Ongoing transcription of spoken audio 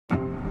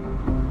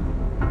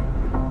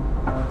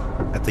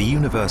At the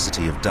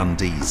University of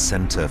Dundee's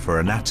Centre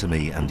for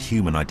Anatomy and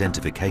Human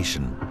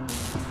Identification,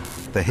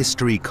 the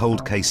History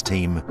Cold Case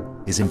team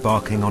is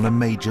embarking on a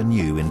major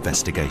new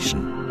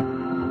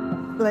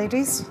investigation.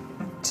 Ladies,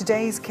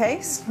 today's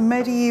case,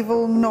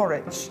 medieval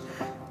Norwich.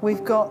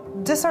 We've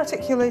got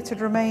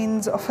disarticulated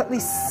remains of at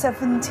least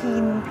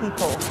 17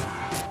 people.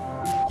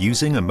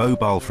 Using a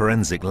mobile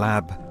forensic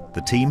lab,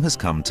 the team has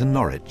come to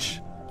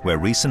Norwich, where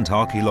recent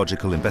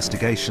archaeological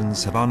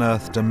investigations have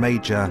unearthed a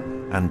major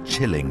and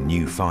chilling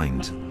new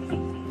find: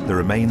 the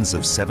remains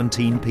of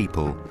 17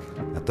 people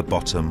at the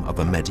bottom of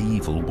a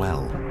medieval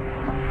well.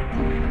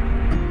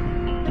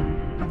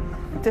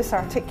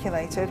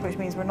 Disarticulated, which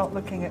means we're not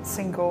looking at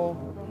single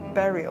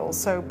burials,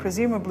 so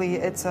presumably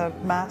it's a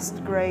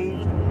massed grave.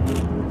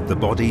 The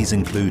bodies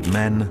include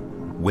men,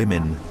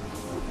 women,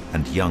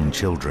 and young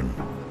children.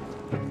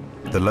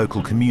 The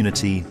local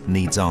community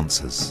needs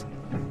answers.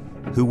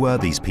 Who were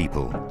these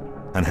people,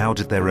 and how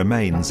did their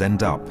remains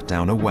end up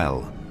down a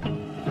well?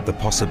 The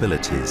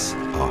possibilities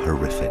are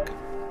horrific.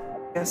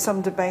 There's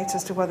some debate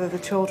as to whether the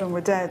children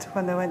were dead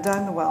when they went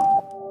down the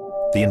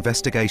well. The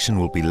investigation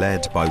will be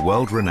led by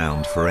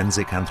world-renowned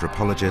forensic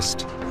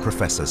anthropologist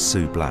Professor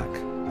Sue Black.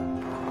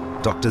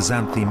 Dr.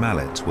 Xanthi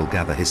Mallet will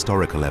gather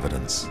historical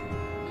evidence,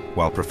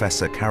 while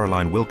Professor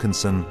Caroline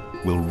Wilkinson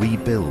will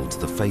rebuild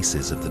the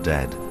faces of the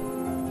dead.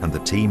 And the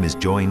team is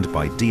joined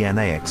by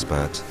DNA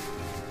expert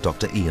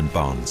Dr. Ian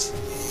Barnes.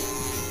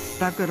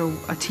 I've got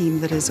a team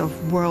that is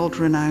of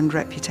world-renowned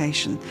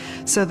reputation,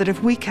 so that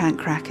if we can't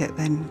crack it,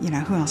 then, you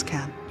know, who else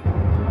can?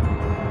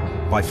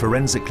 By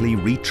forensically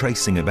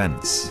retracing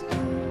events,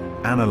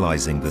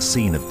 analysing the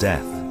scene of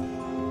death,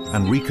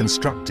 and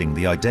reconstructing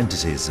the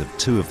identities of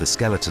two of the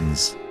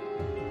skeletons,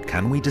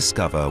 can we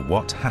discover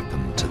what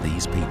happened to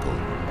these people?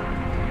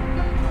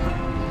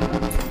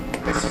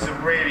 This is a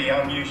really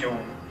unusual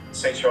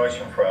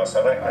situation for us.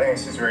 I think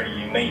this is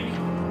really unique.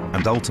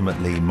 And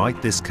ultimately,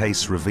 might this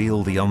case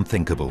reveal the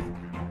unthinkable,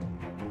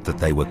 that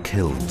they were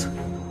killed?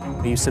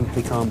 You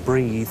simply can't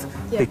breathe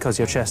because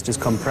your chest is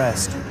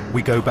compressed.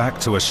 We go back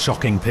to a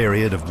shocking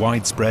period of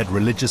widespread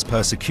religious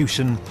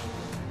persecution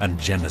and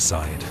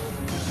genocide.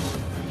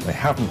 They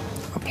haven't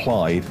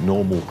applied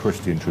normal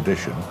Christian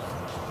tradition,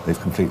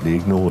 they've completely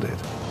ignored it.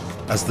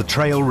 As the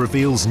trail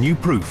reveals new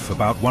proof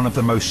about one of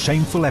the most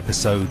shameful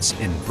episodes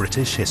in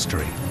British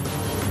history.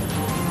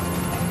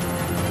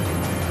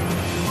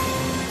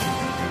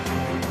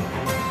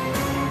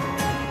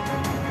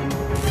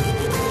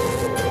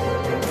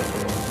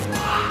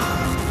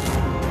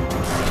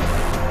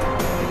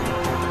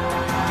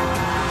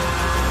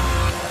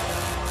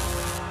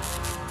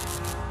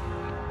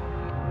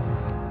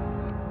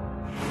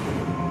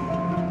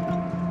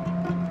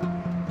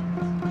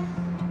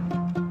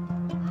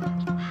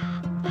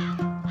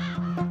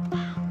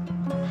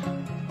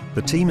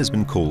 The team has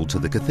been called to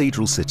the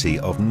cathedral city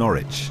of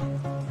Norwich.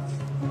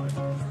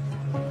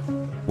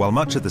 While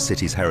much of the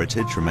city's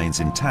heritage remains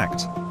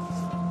intact,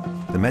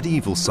 the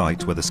medieval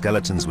site where the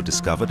skeletons were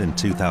discovered in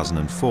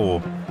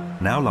 2004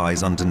 now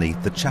lies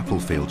underneath the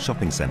Chapelfield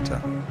shopping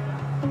centre.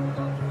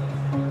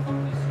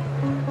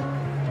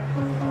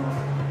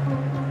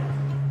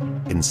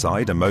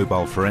 Inside a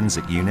mobile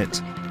forensic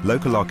unit,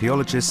 local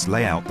archaeologists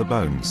lay out the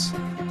bones.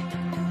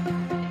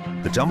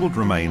 The jumbled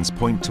remains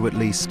point to at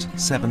least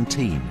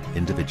 17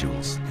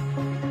 individuals.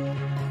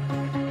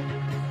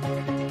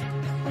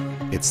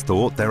 It's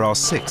thought there are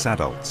 6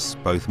 adults,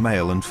 both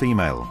male and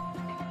female,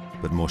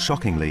 but more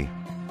shockingly,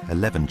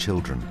 11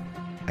 children,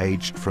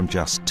 aged from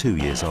just 2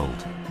 years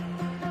old.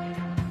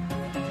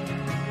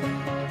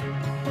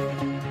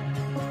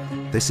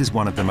 This is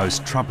one of the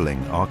most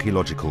troubling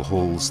archaeological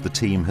hauls the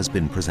team has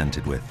been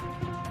presented with.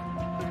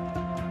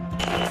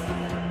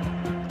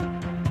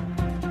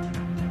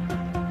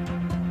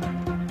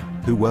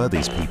 Who were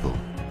these people?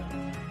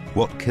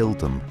 What killed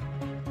them?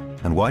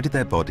 And why did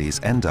their bodies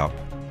end up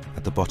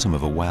at the bottom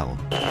of a well?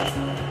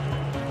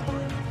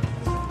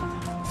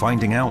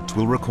 Finding out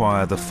will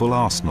require the full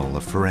arsenal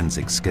of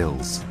forensic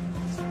skills.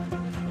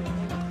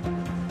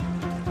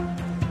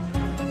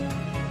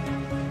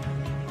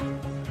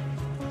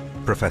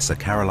 Professor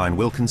Caroline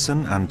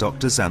Wilkinson and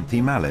Dr.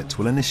 Xanthi Mallet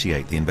will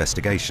initiate the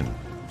investigation,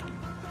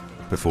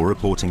 before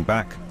reporting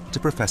back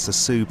to Professor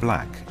Sue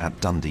Black at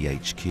Dundee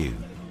HQ.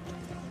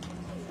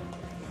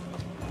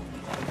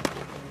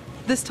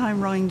 This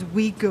time round,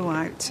 we go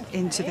out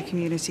into the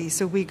community.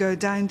 So we go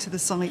down to the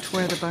site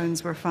where the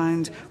bones were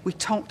found, we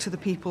talk to the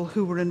people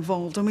who were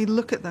involved, and we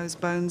look at those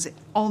bones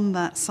on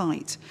that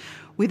site.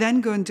 We then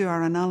go and do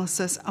our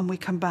analysis, and we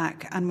come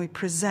back and we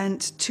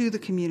present to the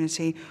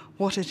community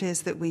what it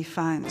is that we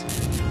found.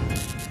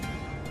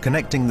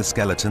 Connecting the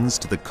skeletons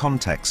to the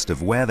context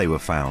of where they were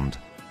found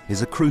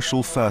is a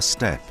crucial first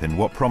step in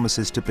what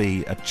promises to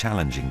be a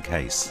challenging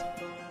case.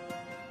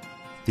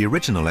 The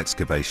original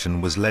excavation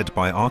was led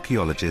by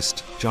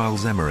archaeologist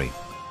Giles Emery.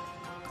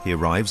 He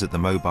arrives at the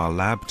mobile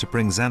lab to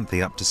bring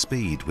Xanthi up to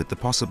speed with the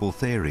possible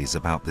theories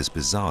about this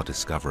bizarre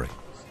discovery.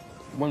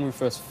 When we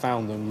first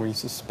found them, we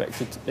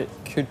suspected it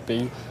could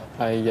be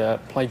a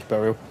plague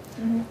burial.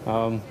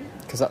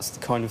 because that's the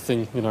kind of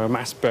thing, you know, a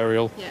mass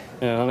burial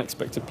in an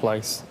unexpected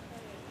place.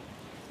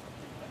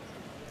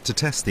 To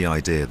test the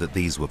idea that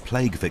these were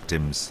plague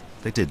victims,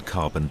 they did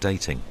carbon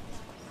dating.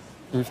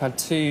 We've had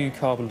 2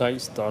 carbon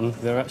dates done.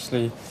 They're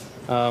actually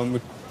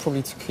we're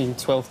probably talking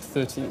 12th to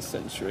 13th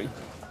century.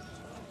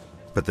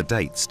 But the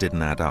dates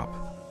didn't add up,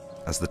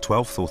 as the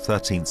 12th or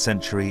 13th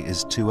century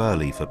is too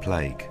early for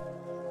plague.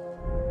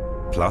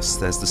 Plus,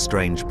 there's the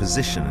strange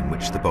position in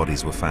which the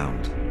bodies were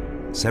found,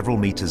 several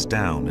meters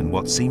down in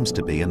what seems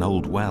to be an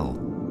old well.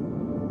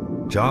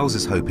 Giles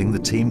is hoping the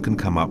team can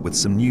come up with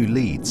some new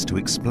leads to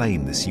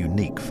explain this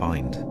unique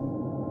find.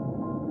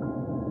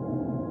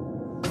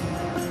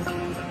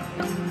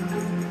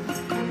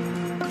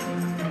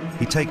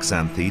 He takes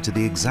Xanthi to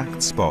the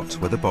exact spot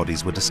where the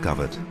bodies were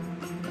discovered.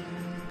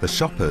 The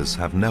shoppers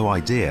have no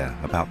idea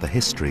about the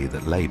history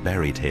that lay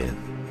buried here.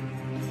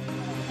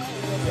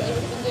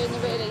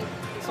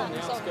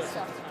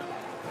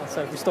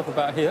 So if we stop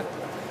about here,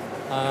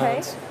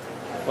 and,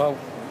 well,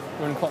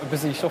 we're in quite a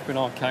busy shopping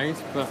arcade,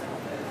 but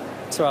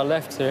to our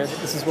left here,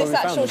 this is where we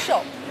found them. This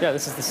actual shop? Yeah,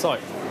 this is the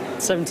site.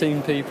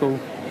 17 people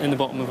in the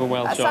bottom of a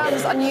well shaft. That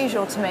sounds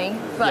unusual to me.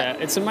 But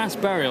yeah, it's a mass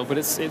burial, but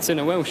it's in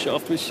a well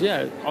shaft, which,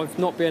 yeah, I've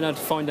not been able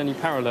to find any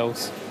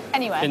parallels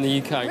in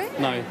the UK. Really?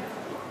 No.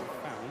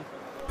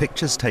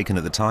 Pictures taken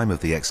at the time of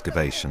the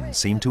excavation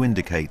seem to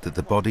indicate that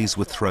the bodies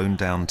were thrown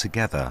down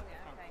together,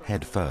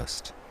 head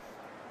first.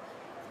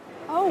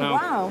 Oh, now,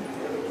 wow.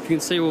 You can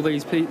see all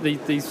these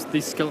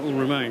skeletal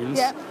remains.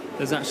 Yep.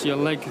 There's actually a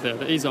leg there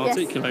that is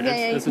articulated.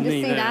 Yeah, There's a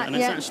knee there, and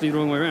it's actually the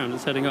wrong way around.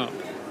 It's heading up.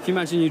 If you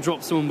imagine you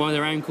drop someone by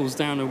their ankles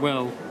down a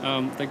well,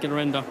 they're going to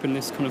end up in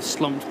this kind of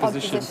slumped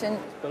position.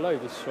 Below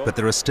this shot. But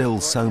there are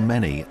still so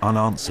many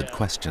unanswered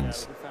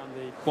questions.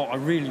 What I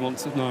really want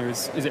to know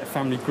is it a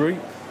family group?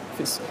 If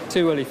it's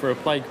too early for a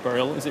plague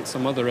burial, is it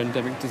some other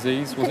endemic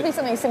disease? Could be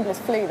something as simple as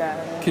flu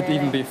there. Could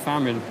even be a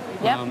famine.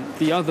 Yep.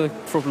 The other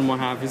problem I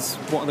have is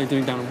what are they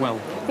doing down a well?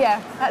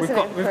 Yeah, that's a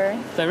bit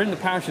true. They're in the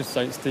parish of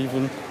St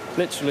Stephen,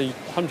 literally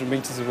 100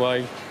 metres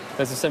away.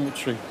 There's a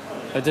cemetery.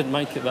 They didn't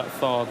make it that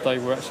far. They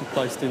were actually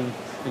placed in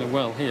a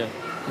well here.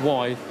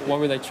 Why? Why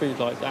were they treated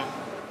like that?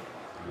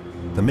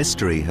 The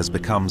mystery has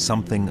become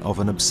something of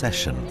an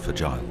obsession for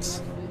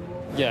Giles.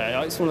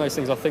 Yeah, it's one of those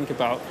things I think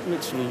about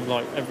literally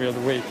like every other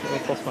week. It'll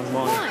cross my mind.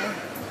 Why?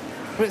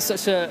 But it's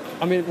such a...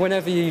 I mean,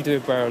 whenever you do a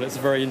burial, it's a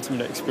very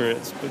intimate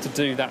experience. But to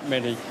do that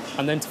many,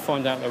 and then to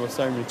find out there were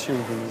so many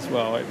children as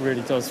well, it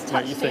really does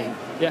make you think.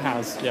 Yeah, it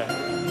has, yeah.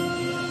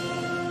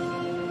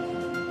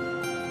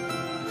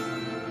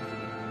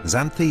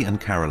 Xanthi and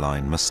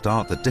Caroline must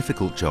start the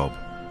difficult job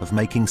of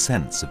making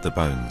sense of the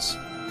bones,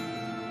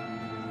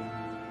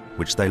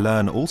 which they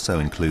learn also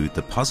include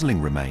the puzzling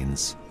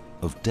remains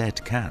of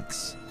dead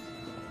cats.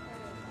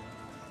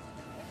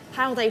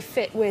 How they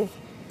fit with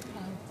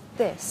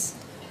this,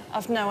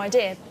 I've no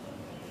idea.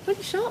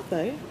 Pretty sharp,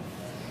 though.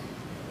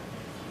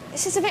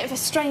 This is a bit of a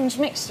strange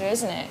mixture,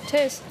 isn't it? It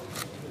is.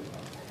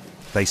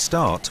 They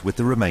start with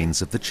the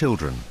remains of the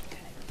children.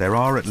 There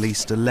are at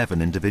least 11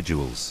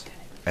 individuals,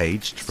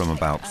 aged from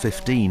about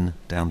 15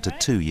 down to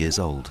 2 years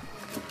old.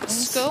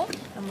 Skull,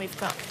 and we've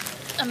got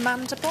a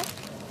mandible.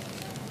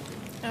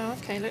 Oh,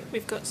 okay, look,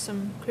 we've got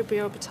some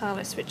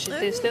cribiorbitalis, which is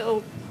these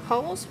little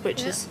holes,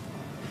 which is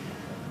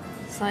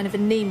a sign of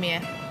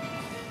anemia.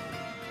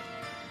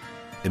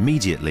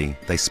 Immediately,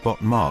 they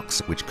spot marks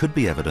which could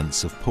be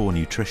evidence of poor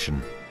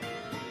nutrition.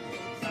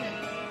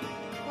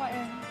 Quite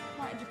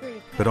a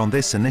degree. But on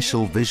this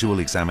initial visual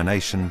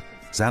examination,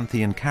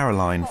 Xanthi and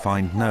Caroline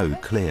find no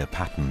clear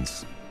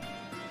patterns.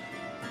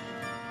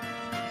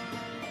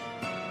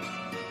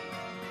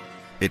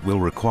 It will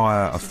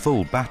require a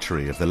full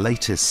battery of the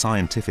latest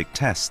scientific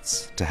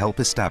tests to help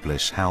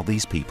establish how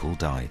these people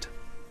died.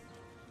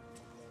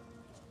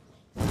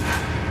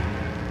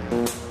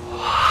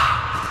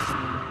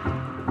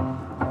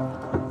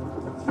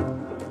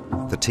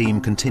 The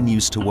team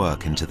continues to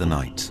work into the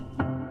night.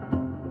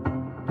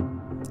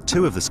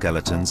 2 of the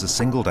skeletons are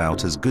singled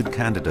out as good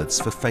candidates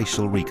for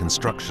facial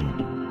reconstruction.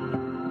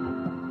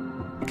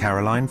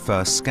 Caroline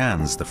first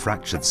scans the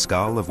fractured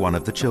skull of one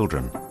of the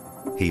children.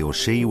 He or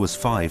she was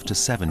 5 to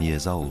 7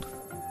 years old.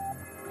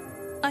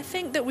 I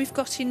think that we've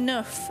got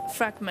enough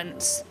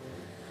fragments.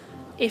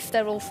 If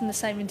they're all from the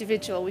same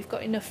individual, we've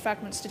got enough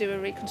fragments to do a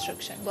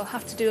reconstruction. We'll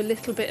have to do a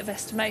little bit of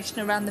estimation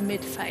around the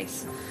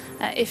mid-face.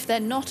 If they're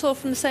not all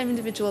from the same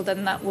individual,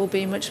 then that will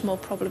be much more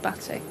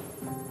problematic.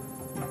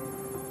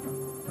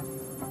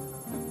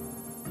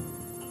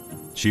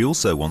 She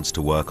also wants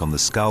to work on the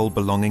skull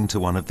belonging to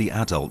one of the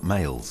adult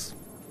males.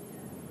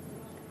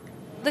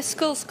 The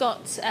skull's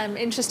got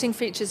interesting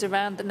features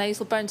around the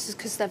nasal bones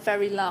because they're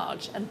very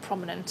large and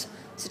prominent,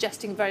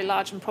 suggesting a very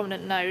large and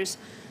prominent nose.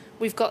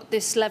 We've got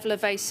this level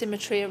of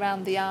asymmetry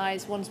around the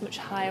eyes. One's much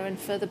higher and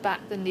further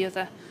back than the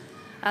other.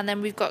 And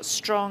then we've got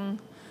strong,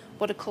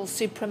 what are called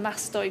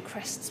supramastoid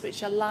crests,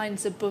 which are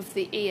lines above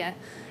the ear,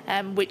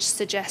 which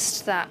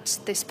suggest that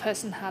this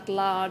person had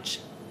large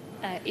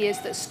ears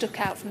that stuck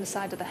out from the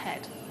side of the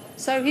head.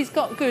 So he's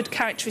got good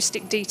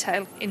characteristic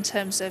detail in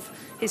terms of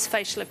his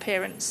facial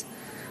appearance.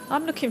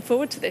 I'm looking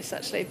forward to this,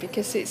 actually,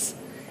 because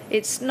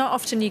it's not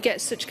often you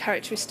get such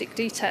characteristic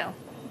detail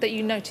that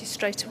you notice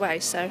straight away,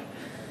 so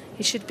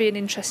it should be an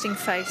interesting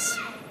face.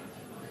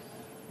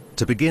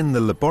 To begin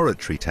the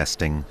laboratory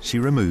testing, she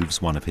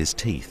removes one of his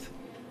teeth.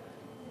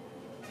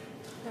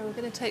 So we're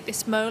going to take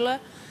this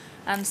molar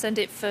and send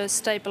it for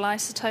stable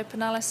isotope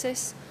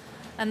analysis,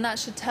 and that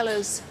should tell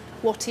us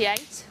what he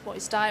ate, what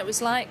his diet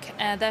was like,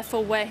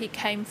 therefore where he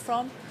came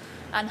from,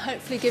 and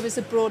hopefully give us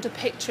a broader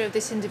picture of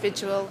this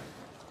individual.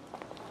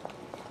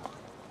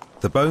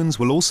 The bones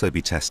will also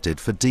be tested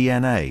for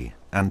DNA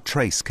and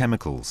trace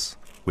chemicals,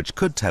 which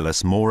could tell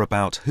us more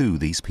about who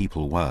these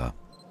people were.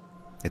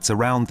 It's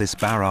around this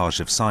barrage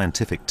of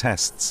scientific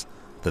tests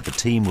that the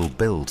team will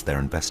build their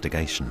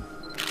investigation.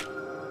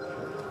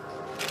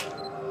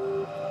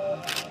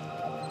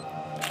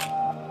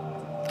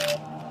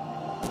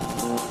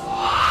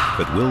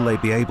 But will they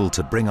be able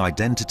to bring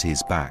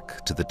identities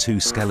back to the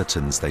two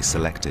skeletons they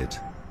selected,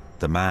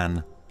 the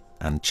man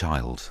and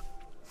child?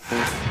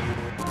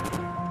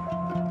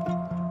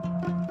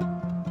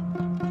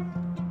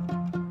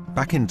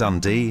 Back in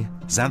Dundee,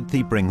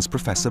 Xanthi brings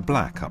Professor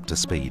Black up to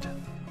speed.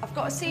 I've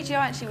got a CGI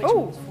actually which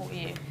one's for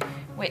you,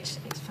 which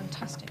is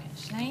fantastic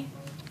actually.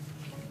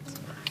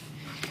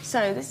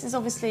 So this is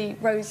obviously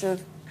rows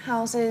of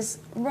houses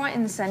right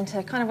in the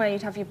centre, kind of where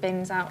you'd have your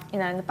bins out, you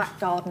know, in the back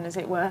garden as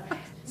it were.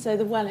 So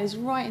the well is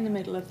right in the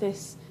middle of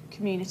this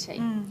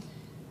community.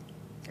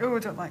 Oh, I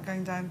don't like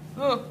going down.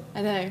 Oh,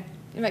 I know.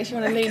 It makes you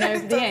want to lean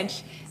over the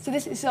edge. So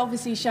this is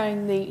obviously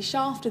showing the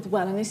shaft of the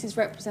well, and this is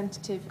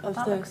representative of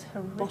the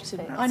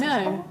bottom. I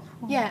know.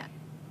 Yeah.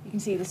 You can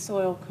see the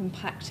soil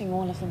compacting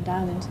all of them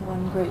down into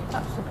one group.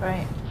 That's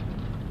great.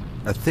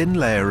 A thin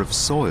layer of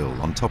soil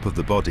on top of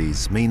the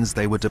bodies means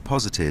they were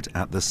deposited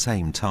at the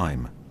same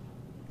time.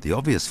 The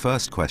obvious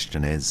first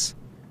question is,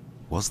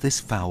 was this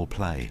foul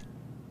play?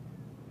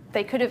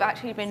 They could have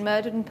actually been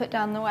murdered and put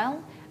down the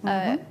well.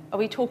 Are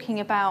we talking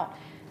about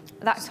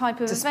that type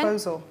of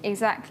disposal? Event?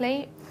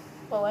 Exactly.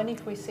 Well, only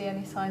if we see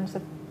any signs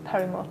of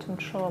perimortem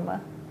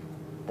trauma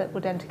that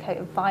would indicate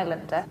a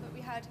violent death.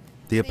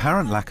 The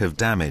apparent lack of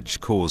damage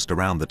caused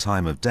around the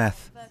time of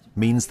death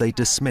means they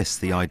dismiss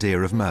the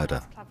idea of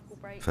murder,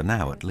 for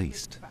now at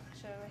least.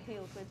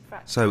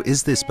 So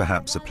is this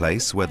perhaps a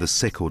place where the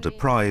sick or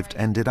deprived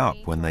ended up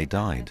when they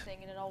died?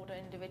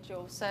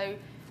 So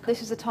this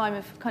was a time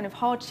of kind of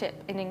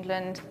hardship in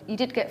England. You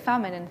did get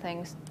famine and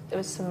things. There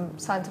was some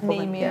signs of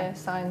anemia,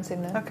 signs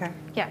in there. Okay.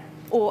 Yeah.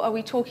 Or are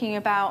we talking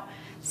about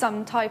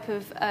some type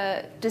of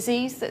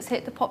disease that's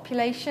hit the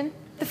population?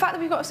 The fact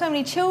that we've got so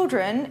many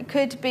children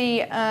could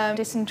be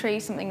dysentery,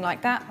 something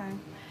like that. Okay.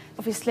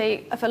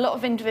 Obviously, if a lot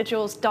of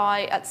individuals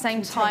die at the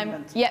same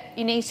time,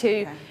 you need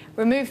to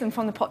remove them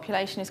from the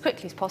population as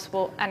quickly as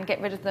possible and get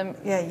rid of them.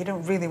 Yeah, you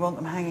don't really want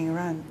them hanging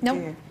around, do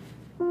you?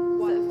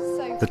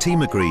 The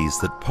team agrees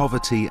that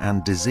poverty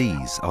and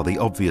disease are the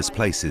obvious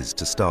places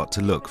to start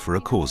to look for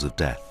a cause of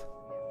death.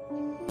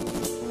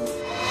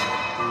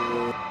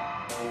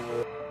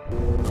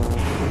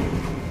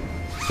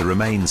 The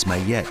remains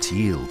may yet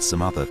yield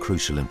some other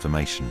crucial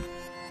information.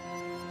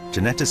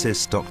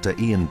 Geneticist Dr.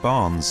 Ian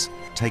Barnes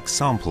takes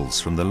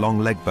samples from the long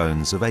leg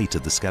bones of 8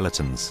 of the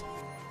skeletons,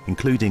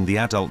 including the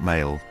adult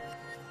male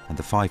and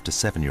the 5 to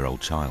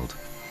 7-year-old child.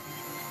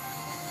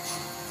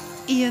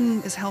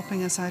 Ian is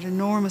helping us out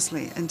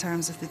enormously in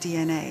terms of the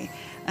DNA,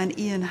 and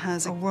Ian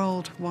has a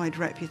worldwide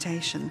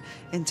reputation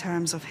in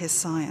terms of his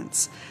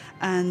science.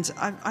 And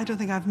I don't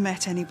think I've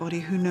met anybody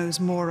who knows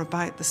more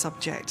about the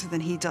subject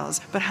than he does,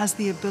 but has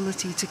the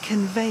ability to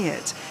convey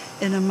it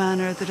in a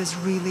manner that is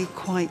really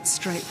quite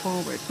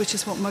straightforward, which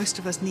is what most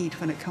of us need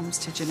when it comes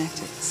to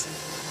genetics.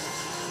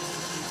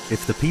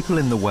 If the people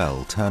in the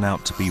well turn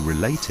out to be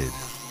related,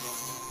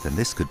 then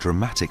this could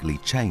dramatically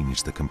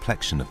change the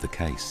complexion of the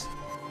case.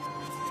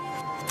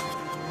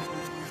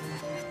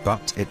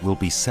 But it will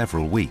be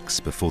several weeks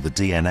before the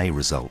DNA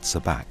results are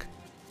back.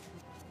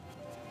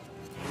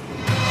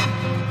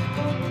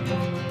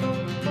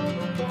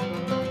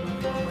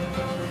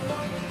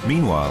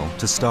 Meanwhile,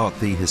 to start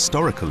the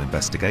historical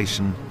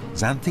investigation,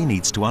 Xanthi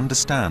needs to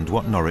understand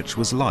what Norwich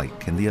was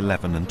like in the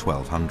 1100s and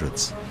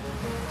 1200s.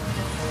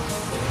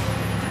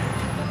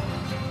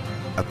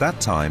 At that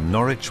time,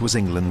 Norwich was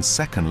England's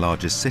second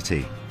largest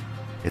city.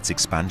 Its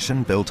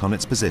expansion built on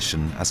its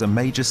position as a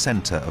major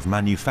centre of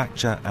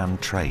manufacture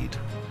and trade.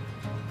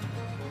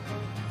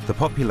 The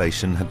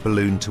population had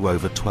ballooned to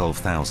over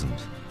 12,000.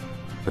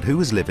 But who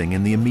was living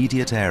in the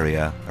immediate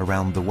area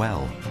around the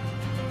well?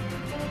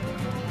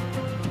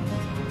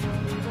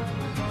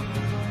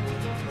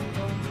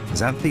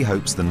 Xanthi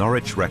hopes the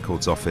Norwich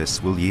Records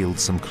Office will yield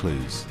some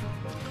clues.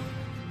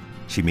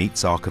 She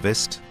meets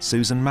archivist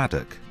Susan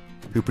Maddock,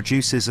 who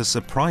produces a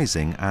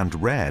surprising and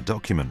rare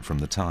document from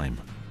the time.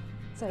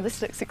 So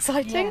this looks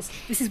exciting. Yes,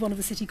 this is one of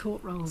the city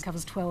court rolls,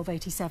 covers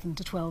 1287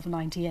 to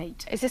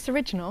 1298. Is this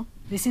original?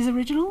 This is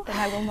original. Then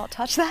I will not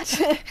touch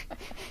that.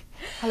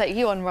 I'll let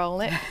you unroll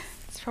it.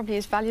 It's probably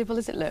as valuable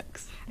as it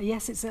looks.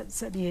 Yes, it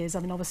certainly is. I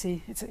mean,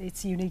 obviously,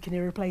 it's unique and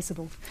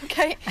irreplaceable.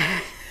 Okay.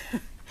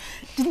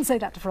 Didn't say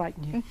that to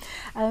frighten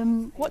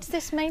you. What's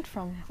this made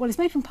from? Well, it's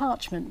made from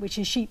parchment, which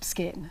is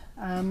sheepskin.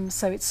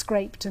 So it's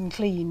scraped and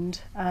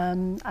cleaned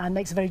and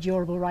makes a very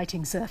durable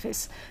writing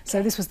surface.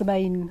 So this was the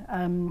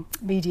main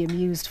medium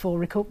used for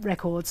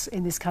records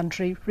in this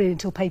country, really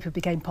until paper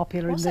became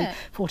popular in the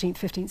 14th,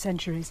 15th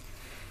centuries.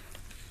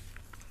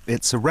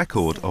 It's a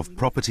record of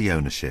property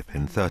ownership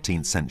in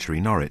 13th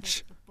century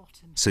Norwich.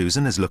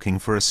 Susan is looking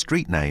for a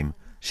street name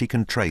she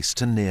can trace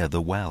to near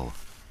the well.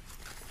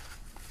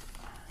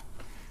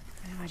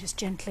 I just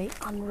gently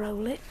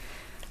unroll it.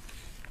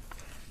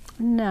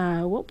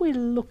 Now, what we're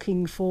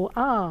looking for,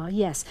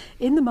 yes,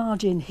 in the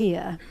margin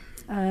here,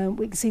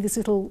 we can see this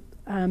little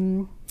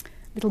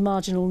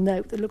marginal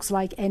note that looks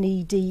like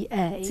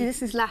NEDA. See,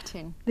 this is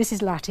Latin. This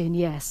is Latin,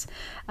 yes.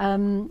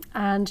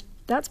 And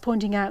that's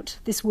pointing out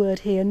this word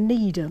here,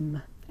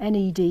 Needham,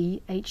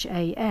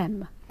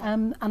 N-E-D-H-A-M.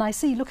 And I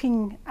see,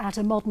 looking at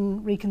a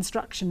modern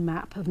reconstruction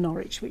map of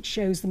Norwich, which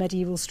shows the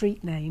medieval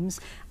street names,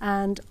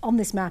 and on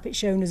this map it's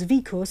shown as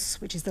Vicus,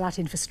 which is the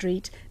Latin for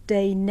street,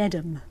 de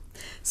Nedum.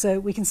 So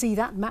we can see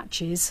that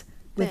matches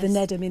with the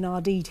Nedum in our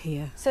deed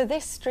here. So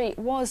this street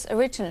was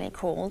originally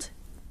called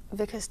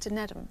Vicus de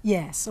Nedum?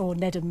 Yes, or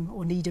Nedum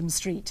or Needham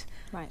Street.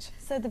 Right.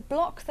 So the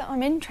block that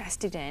I'm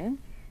interested in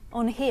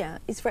on here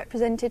is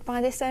represented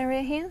by this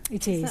area here?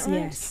 It is,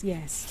 right? yes,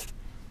 yes.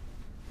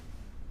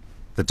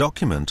 The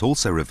document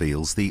also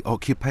reveals the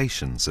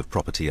occupations of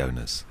property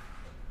owners.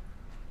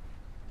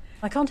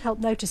 I can't help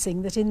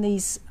noticing that in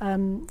these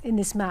in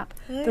this map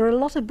there are a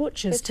lot of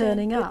butchers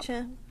turning up.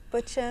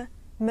 Butcher,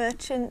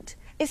 merchant.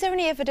 Is there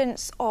any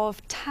evidence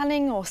of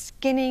tanning or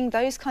skinning,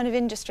 those kind of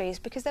industries?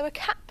 Because there were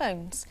cat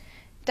bones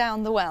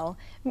down the well,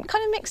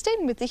 kind of mixed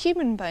in with the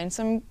human bones.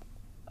 I'm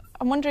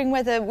wondering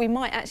whether we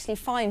might actually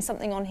find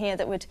something on here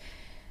that would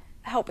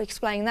help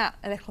explain that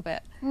a little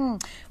bit.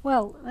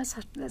 Well,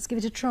 let's give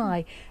it a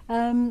try.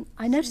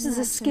 I noticed there's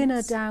a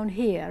Skinner down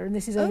here, and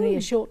this is only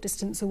a short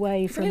distance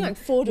away from really like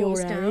 4 doors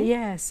your area. down.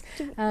 Yes,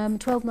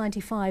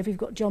 1295. We've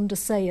got John de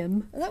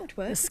Sayham, that would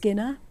work. a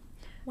Skinner.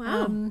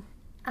 Wow.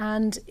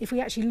 And if we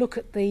actually look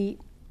at the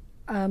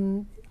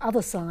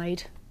other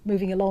side,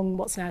 moving along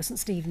what's now St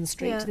Stephen's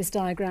Street, this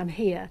diagram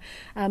here,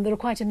 there are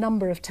quite a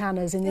number of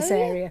tanners in this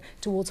area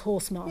towards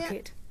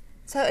Horsemarket.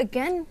 So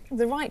again,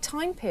 the right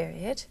time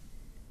period.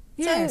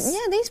 Yes. So,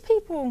 yeah, these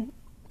people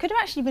could have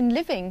actually been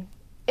living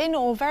in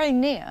or very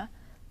near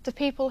the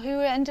people who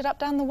ended up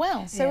down the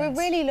well. So we're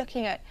really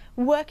looking at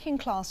working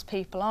class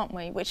people, aren't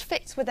we? Which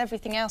fits with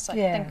everything else I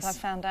think I've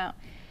found out.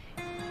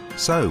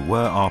 So, were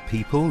our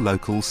people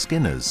local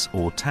skinners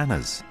or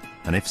tanners?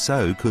 And if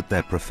so, could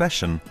their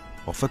profession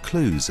offer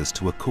clues as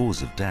to a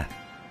cause of death?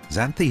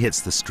 Xanthi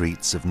hits the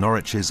streets of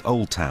Norwich's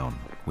Old Town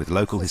with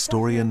local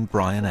historian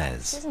Brian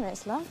Ayres. Isn't it?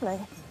 It's lovely.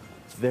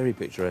 It's very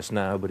picturesque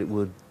now, but it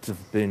would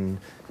have been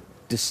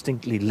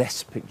distinctly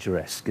less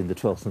picturesque in the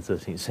 12th and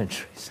 13th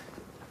centuries.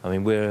 I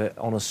mean, we're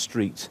on a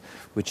street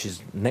which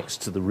is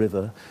next to the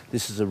river.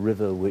 This is a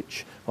river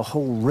which a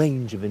whole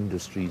range of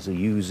industries are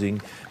using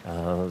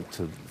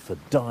for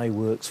dye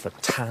works, for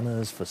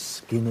tanners, for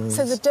skinners.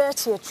 So the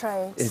dirtier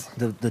trades.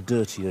 The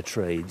dirtier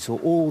trade. So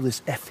all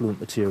this effluent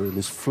material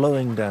is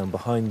flowing down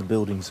behind the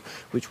buildings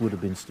which would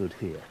have been stood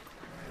here.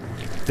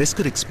 This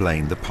could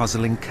explain the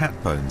puzzling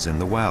cat bones in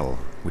the well,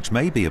 which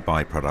may be a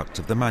byproduct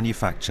of the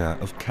manufacture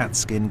of cat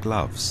skin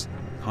gloves,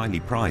 highly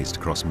prized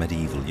across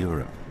medieval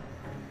Europe.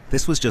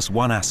 This was just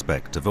one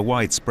aspect of a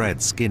widespread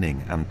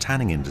skinning and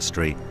tanning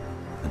industry,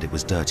 and it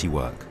was dirty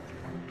work.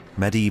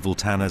 Medieval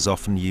tanners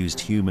often used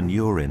human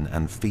urine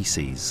and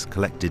feces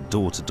collected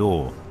door to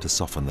door to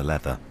soften the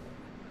leather.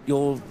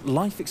 Your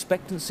life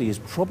expectancy is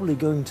probably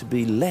going to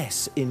be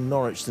less in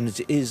Norwich than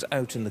it is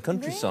out in the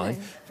countryside.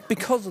 Really?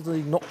 Because of the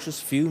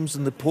noxious fumes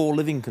and the poor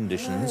living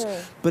conditions,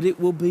 but it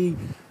will be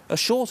a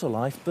shorter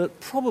life, but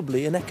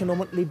probably an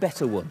economically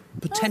better one,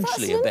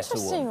 potentially a better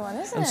one.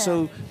 Isn't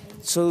it?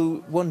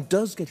 So one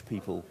does get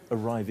people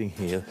arriving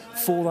here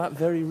for that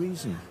very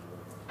reason.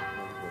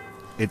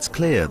 It's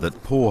clear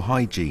that poor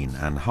hygiene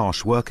and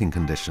harsh working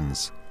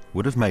conditions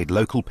would have made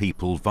local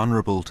people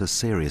vulnerable to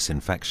serious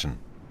infection.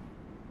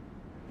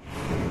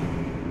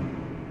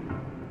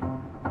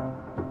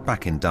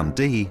 Back in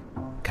Dundee,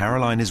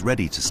 Caroline is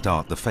ready to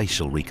start the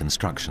facial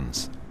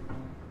reconstructions.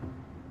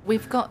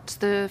 We've got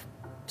the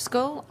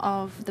skull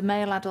of the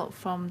male adult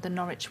from the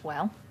Norwich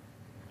well.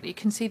 You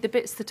can see the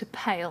bits that are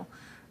pale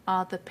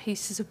are the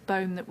pieces of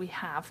bone that we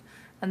have,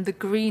 and the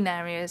green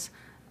areas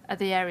are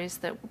the areas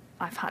that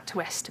I've had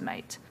to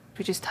estimate.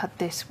 We just had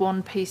this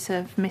one piece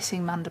of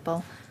missing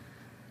mandible.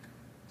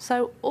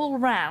 So all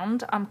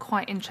round, I'm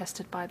quite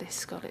interested by this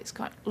skull. It's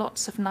got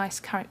lots of nice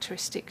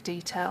characteristic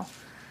detail.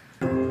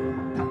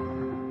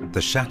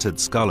 The shattered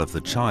skull of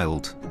the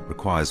child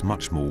requires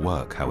much more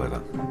work,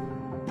 however.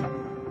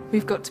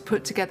 We've got to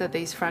put together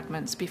these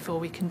fragments before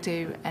we can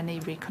do any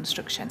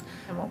reconstruction.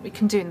 And what we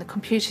can do in the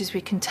computer is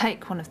we can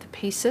take one of the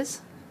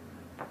pieces.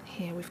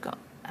 Here we've got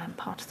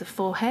part of the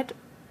forehead,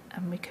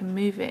 and we can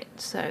move it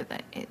so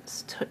that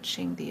it's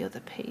touching the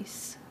other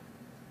piece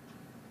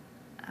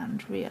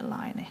and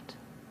realign it.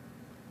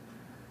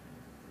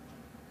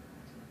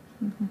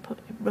 We can put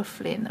it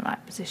roughly in the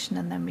right position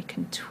and then we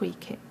can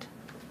tweak it.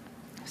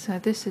 So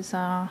this is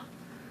our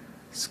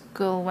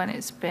skull when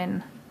it's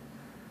been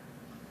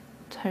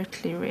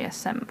totally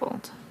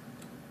reassembled.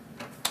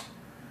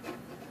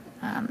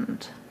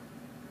 And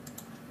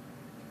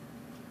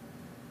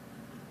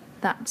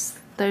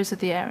those are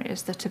the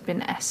areas that have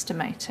been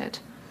estimated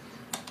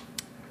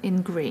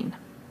in green.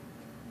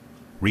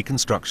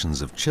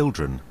 Reconstructions of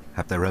children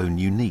have their own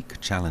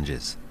unique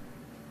challenges.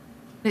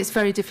 It's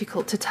very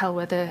difficult to tell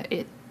whether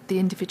the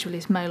individual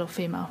is male or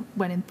female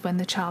when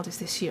the child is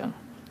this young.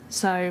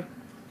 So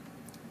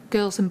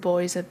girls and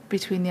boys are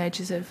between the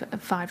ages of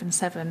 5 and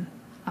 7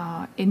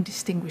 are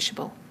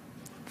indistinguishable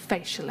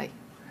facially.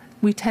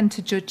 We tend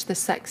to judge the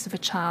sex of a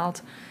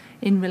child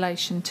in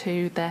relation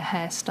to their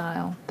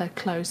hairstyle, their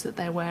clothes that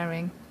they're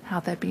wearing, how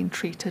they're being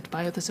treated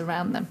by others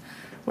around them.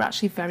 We're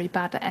actually very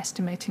bad at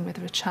estimating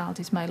whether a child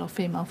is male or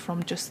female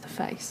from just the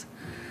face,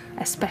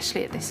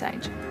 especially at this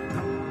age.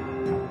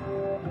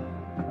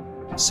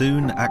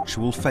 Soon,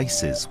 actual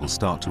faces will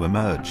start to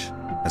emerge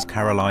as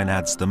Caroline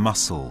adds the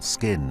muscle,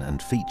 skin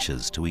and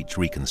features to each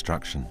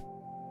reconstruction.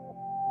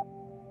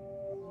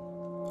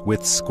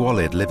 With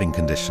squalid living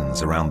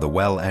conditions around the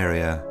well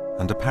area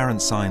and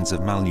apparent signs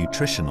of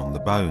malnutrition on the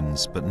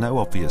bones, but no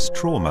obvious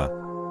trauma,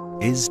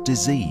 is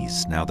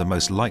disease now the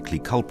most likely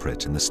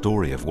culprit in the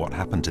story of what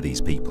happened to these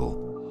people?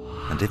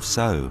 And if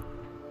so,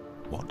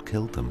 what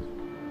killed them?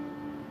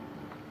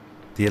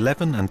 The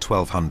 11 and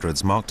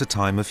 1200s marked a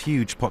time of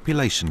huge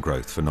population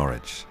growth for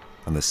Norwich,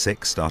 and the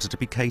sick started to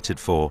be catered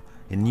for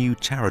in new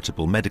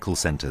charitable medical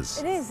centres.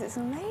 It is, it's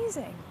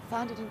amazing.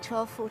 Founded in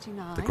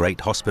 1249. The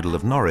Great Hospital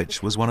of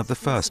Norwich was one of the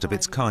first of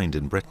its kind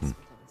in Britain.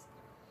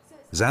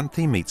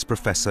 Xanthi meets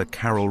Professor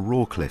Carol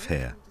Rawcliffe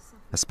here,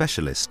 a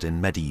specialist in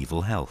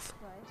medieval health.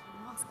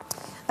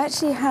 I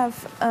actually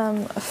have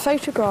a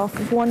photograph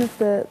of one of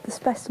the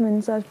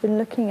specimens I've been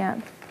looking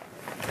at.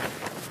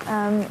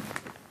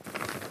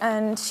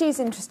 And she's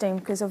interesting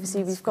because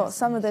obviously we've got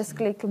some of the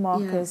skeletal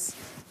markers,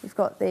 we've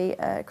got the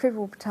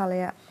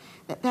Cribblepatalia.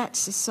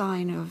 That's a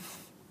sign of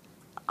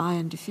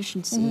iron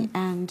deficiency,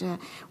 and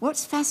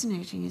what's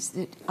fascinating is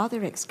that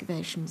other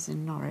excavations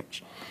in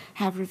Norwich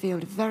have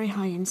revealed a very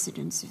high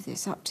incidence of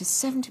this, up to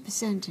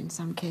 70% in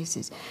some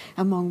cases,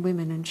 among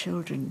women and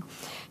children.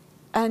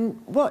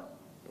 And what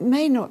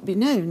may not be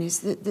known is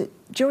that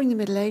during the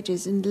Middle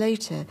Ages and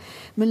later,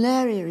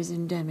 malaria is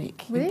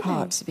endemic in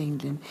parts of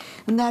England,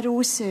 and that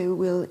also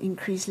will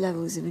increase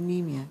levels of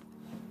anemia.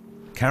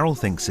 Carol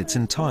thinks it's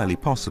entirely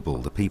possible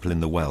the people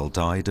in the well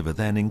died of a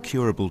then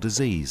incurable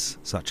disease,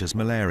 such as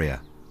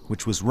malaria,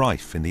 which was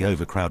rife in the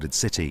overcrowded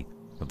city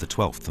of the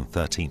 12th and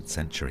 13th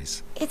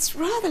centuries. It's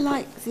rather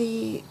like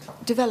the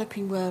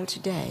developing world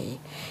today.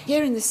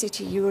 Here in the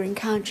city you are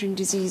encountering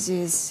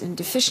diseases and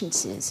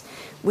deficiencies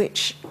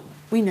which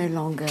we no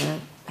longer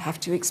have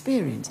to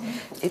experience.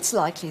 It's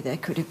likely there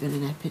could have been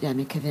an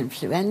epidemic of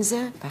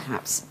influenza,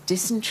 perhaps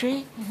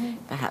dysentery,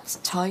 perhaps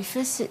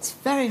typhus. It's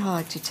very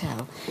hard to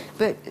tell,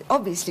 but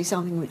obviously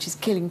something which is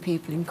killing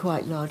people in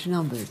quite large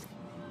numbers.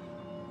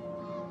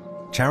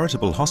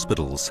 Charitable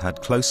hospitals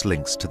had close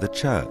links to the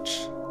church,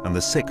 and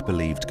the sick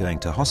believed going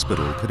to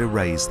hospital could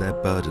erase their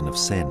burden of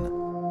sin.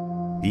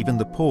 Even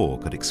the poor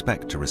could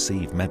expect to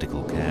receive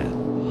medical care.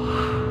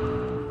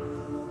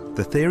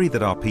 The theory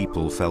that our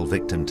people fell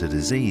victim to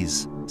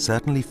disease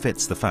certainly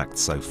fits the facts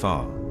so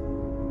far.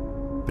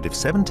 But if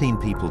 17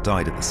 people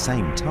died at the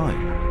same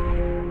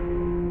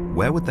time,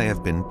 where would they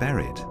have been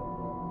buried?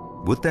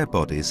 Would their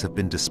bodies have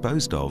been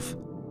disposed of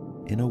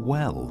in a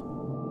well?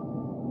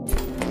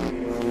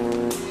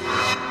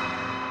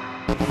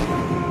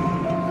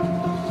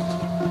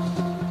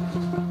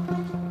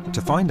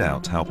 To find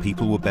out how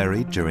people were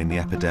buried during the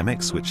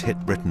epidemics which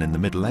hit Britain in the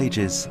Middle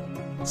Ages,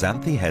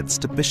 Xanthi heads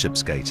to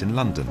Bishopsgate in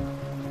London,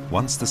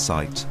 once the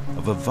site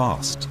of a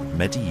vast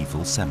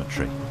medieval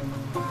cemetery.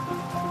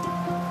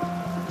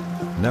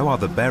 No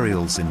other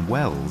burials in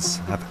wells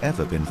have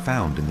ever been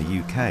found in the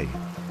UK,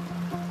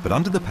 but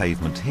under the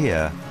pavement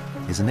here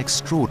is an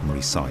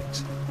extraordinary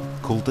site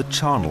called the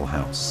Charnel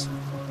House,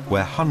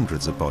 where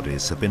hundreds of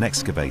bodies have been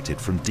excavated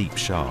from deep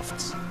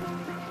shafts.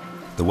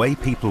 The way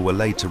people were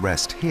laid to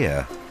rest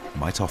here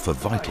might offer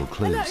vital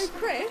clues. Hello,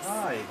 Chris.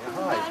 Hi.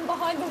 Man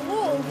behind the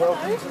wall.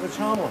 Welcome to the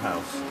Charnel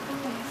House.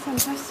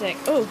 Fantastic.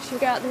 Oh, should we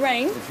go out the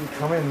rain? If you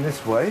come in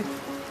this way.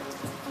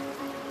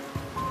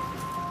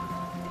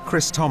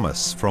 Chris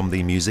Thomas from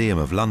the Museum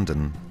of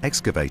London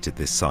excavated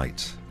this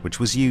site, which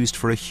was used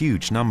for a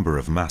huge number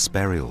of mass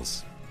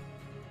burials.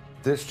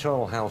 This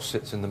Charnel House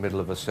sits in the middle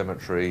of a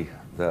cemetery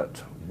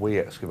that we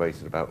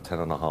excavated about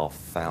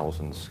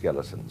 10,500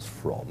 skeletons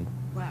from.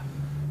 Wow.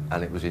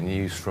 And it was in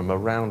use from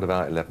around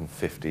about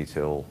 1150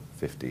 till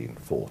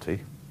 1540.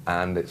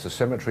 And it's a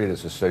cemetery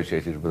that's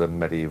associated with a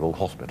medieval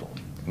hospital.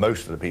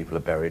 Most of the people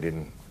are buried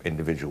in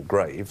individual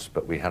graves,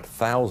 but we had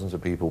thousands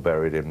of people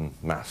buried in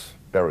mass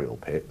burial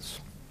pits.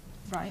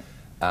 Right.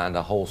 And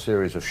a whole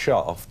series of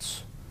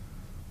shafts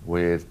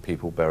with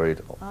people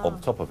buried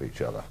on top of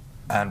each other.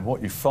 And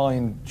what you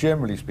find,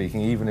 generally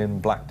speaking, even in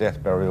Black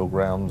Death burial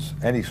grounds,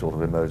 any sort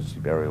of emergency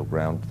burial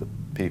ground, that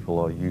people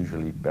are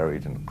usually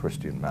buried in a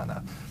Christian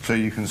manner. So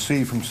you can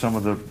see from some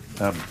of the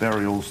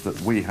burials that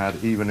we had,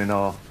 even in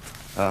our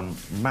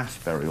mass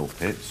burial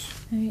pits,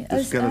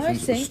 the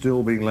skeletons are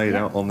still being laid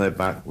out on their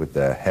back with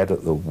their head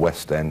at the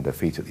west end, their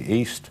feet at the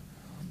east.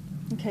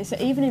 Okay, so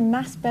even in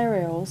mass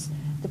burials,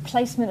 the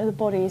placement of the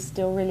body is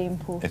still really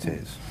important. It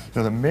is.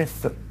 So the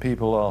myth that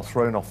people are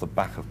thrown off the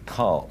back of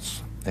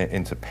carts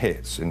into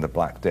pits in the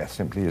Black Death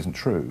simply isn't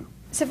true.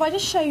 So if I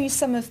just show you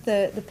some of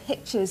the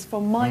pictures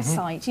from my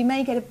site, you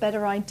may get a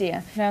better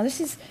idea. Now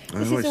this is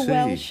a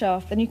well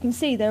shaft, and you can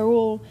see they're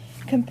all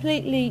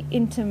completely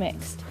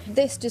intermixed.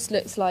 This just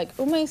looks like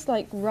almost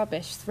like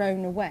rubbish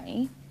thrown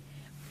away,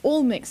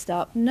 all mixed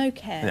up, no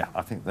care. Yeah,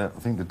 I think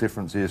the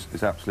difference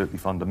is absolutely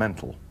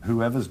fundamental.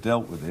 Whoever's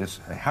dealt with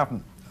this, they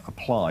haven't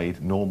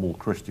applied normal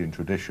Christian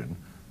tradition,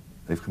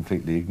 they've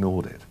completely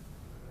ignored it.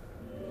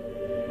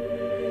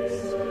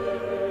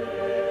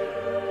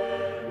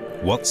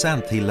 What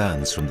Xanthi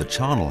learns from the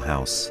charnel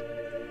house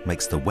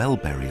makes the well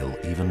burial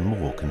even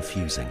more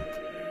confusing.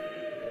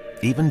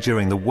 Even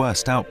during the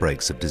worst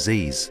outbreaks of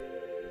disease,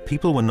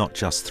 people were not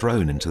just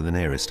thrown into the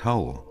nearest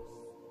hole.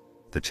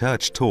 The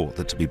church taught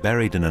that to be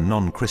buried in a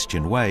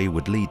non-Christian way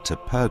would lead to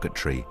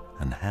purgatory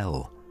and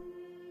hell.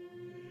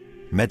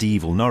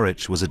 Medieval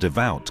Norwich was a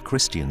devout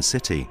Christian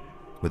city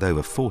with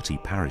over 40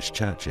 parish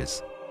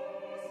churches.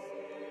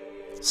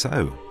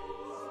 So,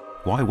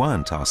 why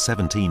weren't our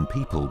 17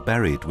 people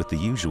buried with the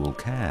usual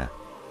care?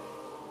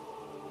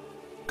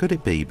 Could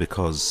it be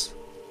because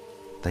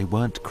they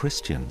weren't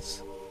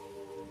Christians?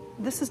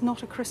 This is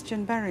not a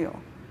Christian burial.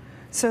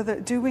 So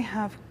that do we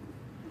have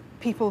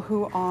people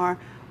who are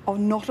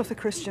not of the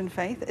Christian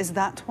faith? Is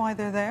that why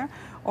they're there?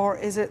 Or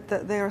is it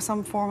that they are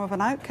some form of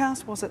an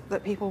outcast? Was it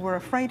that people were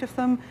afraid of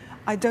them?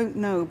 I don't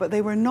know, but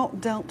they were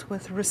not dealt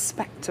with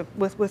respect.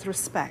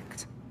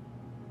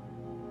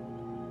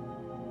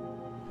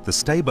 The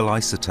stable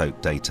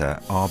isotope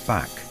data are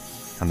back,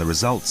 and the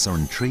results are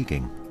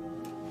intriguing.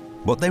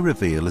 What they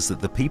reveal is that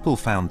the people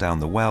found down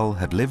the well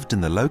had lived in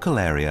the local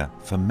area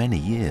for many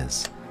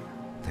years.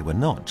 They were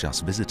not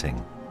just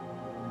visiting.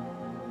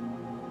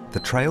 The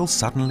trail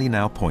suddenly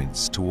now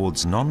points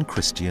towards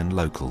non-Christian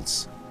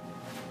locals.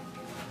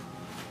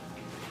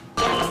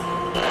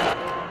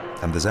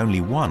 And there's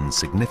only one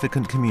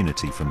significant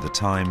community from the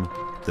time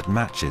that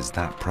matches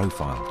that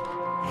profile.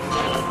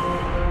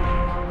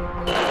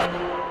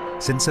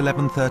 Since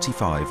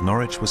 1135,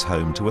 Norwich was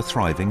home to a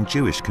thriving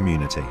Jewish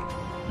community,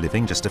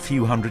 living just a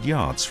few hundred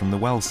yards from the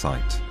well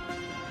site.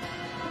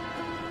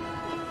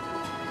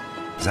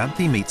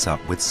 Xanthi meets up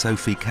with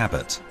Sophie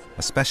Cabot,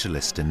 a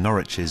specialist in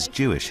Norwich's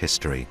Jewish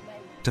history,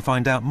 to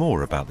find out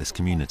more about this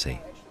community.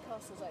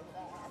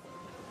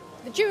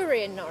 The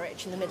Jewry in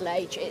Norwich in the Middle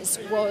Ages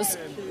was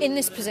in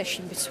this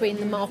position between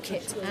the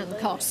market and the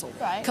castle.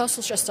 Right. The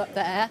castle's just up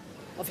there,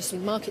 obviously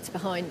the market's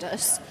behind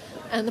us,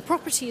 and the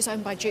properties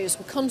owned by Jews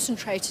were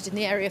concentrated in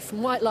the area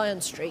from White Lion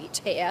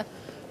Street here,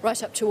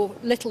 right up to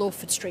Little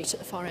Orford Street at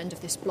the far end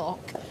of this block.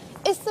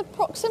 Is the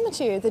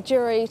proximity of the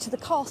Jewry to the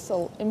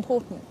castle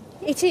important?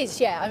 It is,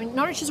 yeah. I mean,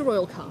 Norwich is a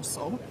royal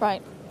castle.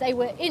 Right. They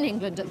were in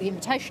England at the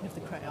invitation of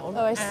the Crown.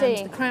 Oh, I see.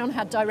 And the Crown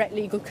had direct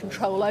legal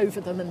control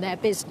over them and their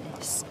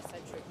business.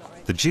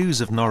 The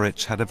Jews of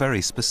Norwich had a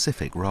very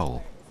specific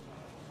role.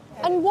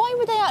 And why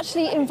were they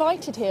actually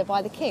invited here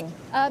by the king?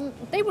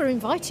 They were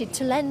invited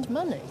to lend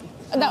money.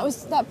 And that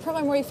was that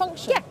primary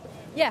function?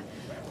 Yeah.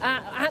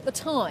 At the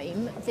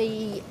time,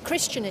 the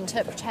Christian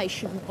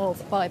interpretation of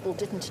the Bible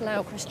didn't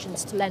allow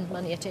Christians to lend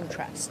money at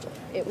interest.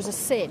 It was a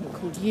sin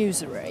called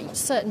usury.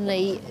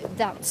 Certainly,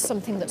 that's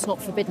something that's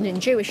not forbidden in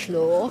Jewish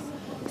law.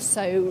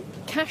 So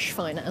cash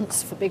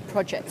finance for big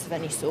projects of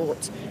any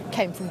sort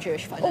came from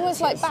Jewish finances.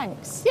 Almost like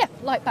banks? Yeah,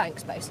 like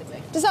banks,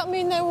 basically. Does that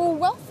mean they were all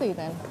wealthy,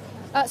 then?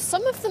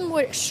 Some of them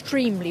were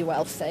extremely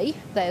wealthy.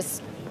 There's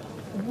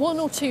one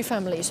or two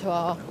families who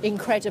are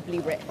incredibly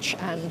rich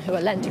and who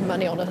are lending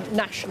money on a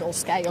national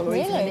scale or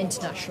even an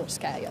international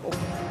scale.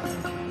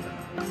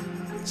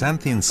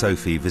 Xanthi and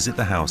Sophie visit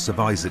the house of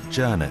Isaac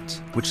Jernet,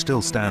 which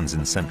still stands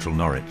in central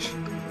Norwich.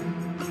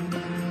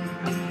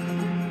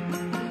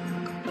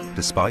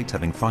 Despite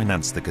having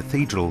financed the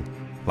cathedral,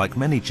 like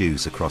many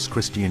Jews across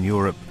Christian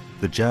Europe,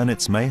 the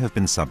Jernets may have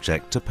been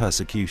subject to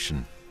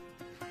persecution.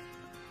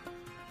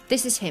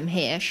 This is him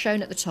here,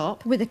 shown at the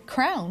top. With a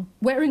crown?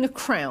 Wearing a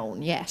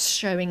crown, yes,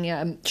 showing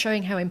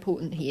how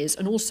important he is,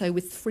 and also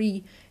with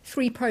three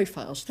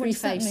profiles, three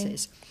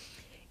faces.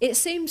 It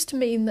seems to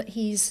mean that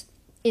he's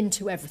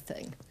into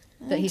everything,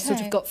 that he's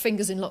sort of got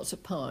fingers in lots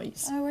of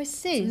pies. Oh, I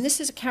see. And this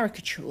is a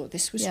caricature.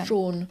 This was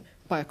drawn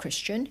by a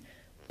Christian,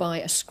 by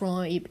a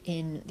scribe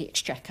in the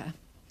Exchequer.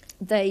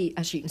 They,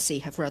 as you can see,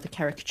 have rather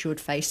caricatured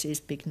faces,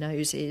 big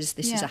noses.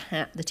 This is a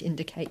hat that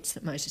indicates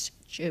that Moses is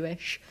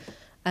Jewish.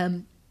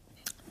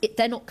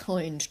 They're not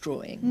kind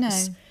drawings.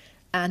 No.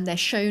 And they're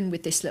shown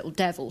with this little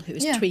devil who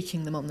is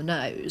tweaking them on the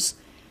nose.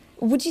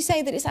 Would you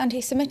say that it's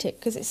anti-Semitic?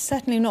 Because it's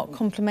certainly not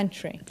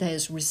complimentary.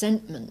 There's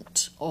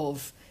resentment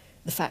of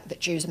the fact that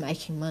Jews are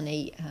making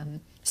money.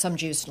 Some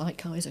Jews,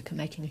 like Isaac, are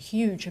making a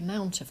huge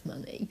amount of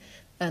money,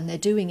 and they're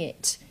doing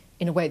it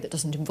in a way that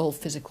doesn't involve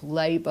physical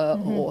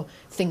labour or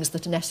things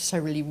that are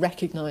necessarily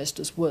recognised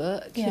as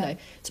work. You know,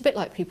 it's a bit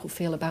like people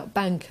feel about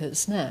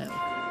bankers now.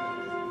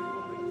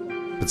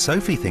 But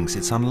Sophie thinks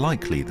it's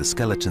unlikely the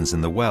skeletons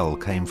in the well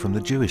came from the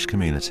Jewish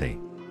community.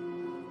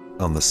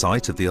 On the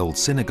site of the old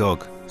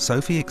synagogue,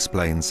 Sophie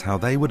explains how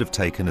they would have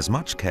taken as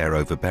much care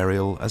over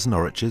burial as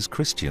Norwich's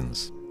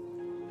Christians.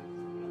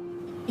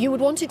 You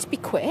would want it to be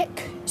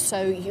quick,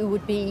 so you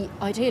would be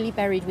ideally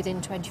buried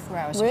within 24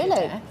 hours of your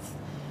death.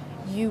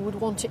 You would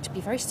want it to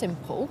be very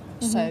simple,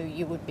 so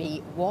you would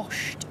be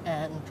washed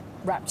and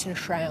wrapped in a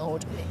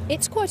shroud.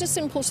 It's quite a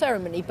simple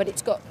ceremony, but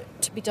it's got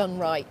to be done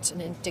right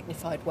and in a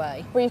dignified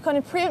way. Well, you've kind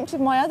of preempted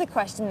my other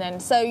question then.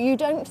 So you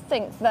don't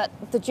think that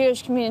the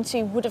Jewish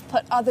community would have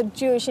put other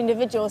Jewish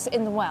individuals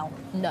in the well?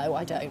 No,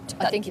 I don't.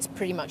 I think it's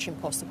pretty much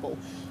impossible.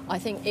 I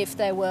think if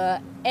there were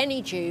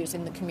any Jews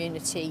in the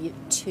community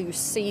to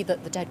see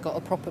that the dead got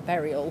a proper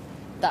burial,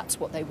 that's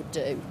what they would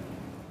do.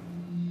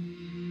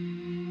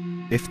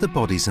 If the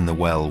bodies in the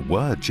well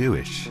were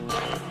Jewish,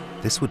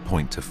 this would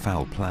point to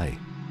foul play.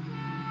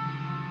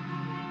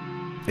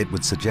 It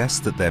would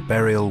suggest that their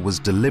burial was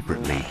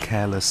deliberately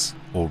careless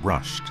or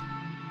rushed.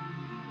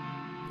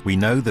 We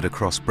know that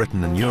across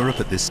Britain and Europe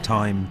at this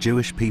time,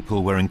 Jewish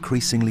people were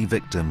increasingly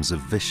victims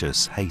of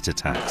vicious hate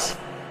attacks.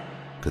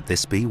 Could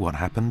this be what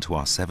happened to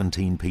our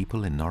 17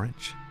 people in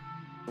Norwich?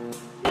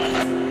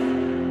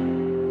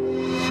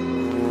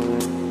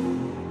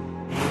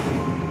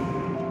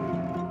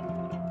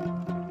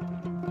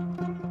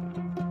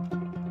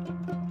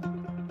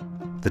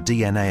 The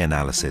DNA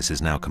analysis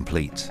is now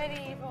complete.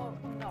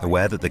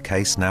 Aware that the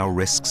case now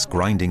risks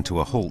grinding to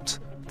a halt,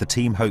 the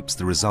team hopes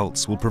the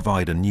results will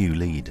provide a new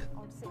lead.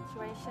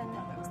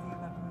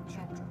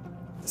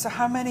 So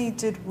how many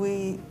did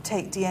we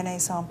take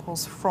DNA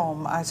samples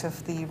from out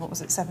of the,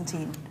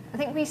 17? I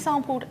think we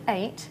sampled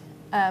 8,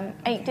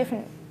 8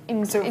 different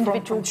So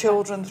individual from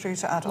children through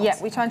to adults? Yeah,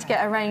 we're trying to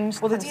get a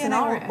range. Well, the kind of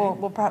DNA scenario.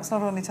 will perhaps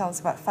not only tell us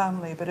about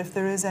family, but if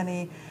there is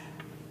any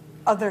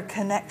other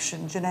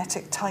connection,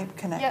 genetic type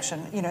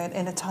connection, you know,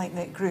 in a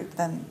tight-knit group,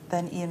 then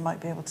Ian might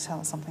be able to tell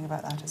us something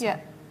about that as well.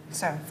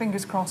 So,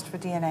 fingers crossed for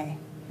DNA.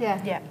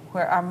 Yeah.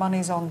 Where our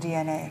money's on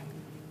DNA.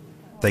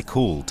 They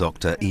call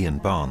Dr. Ian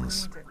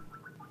Barnes.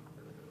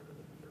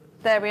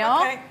 There we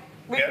are. Okay.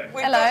 We've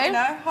Hello. got you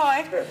now.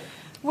 Hi.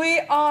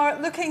 We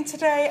are looking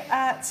today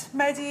at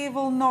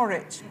medieval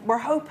Norwich. We're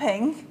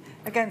hoping,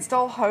 against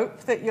all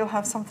hope, that you'll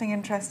have something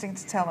interesting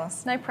to tell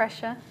us. No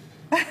pressure.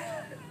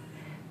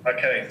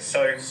 Okay,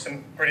 so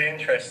some pretty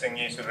interesting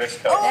news with this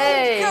case.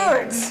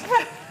 Oh,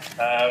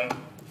 good!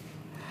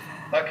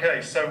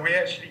 Okay, so we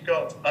actually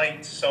got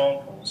 8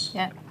 samples.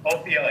 Yeah.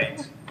 Of the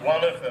 8,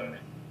 one of them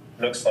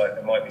looks like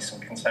there might be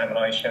some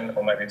contamination,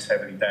 or maybe it's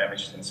heavily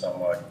damaged in some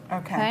way.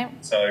 Okay.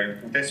 So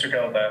we'll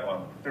disregard that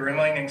one. The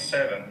remaining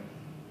 7,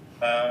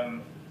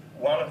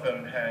 one of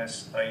them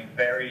has a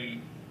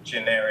very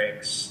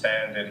generic,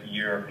 standard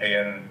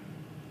European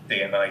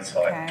DNA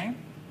type. Okay.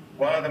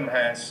 One of them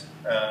has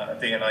a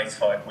DNA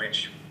type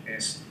which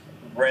is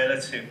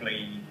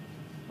relatively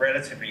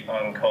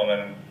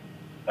uncommon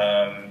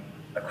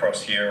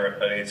across Europe,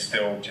 but it's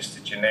still just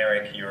a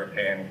generic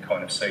European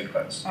kind of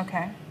sequence.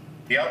 Okay.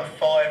 The other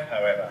 5,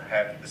 however,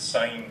 have the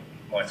same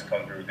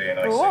mitochondrial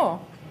DNA Ooh.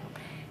 sequence.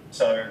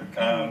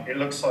 So it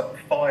looks like the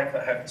 5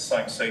 that have the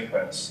same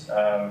sequence,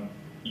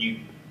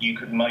 you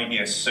could maybe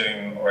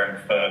assume or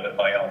infer that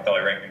they are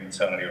directly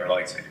internally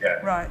related,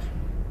 yeah. Right.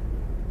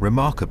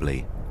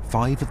 Remarkably,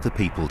 5 of the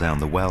people down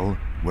the well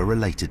were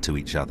related to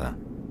each other.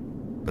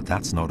 But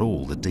that's not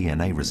all the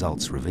DNA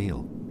results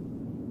reveal.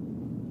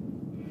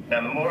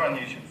 Now, the more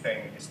unusual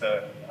thing is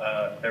that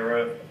there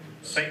are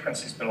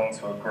sequences belong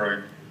to a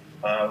group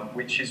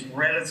which is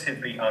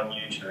relatively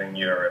unusual in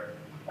Europe.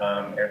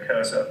 It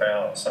occurs at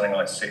about something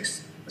like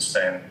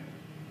 6%.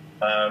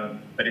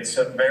 But it's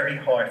a very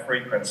high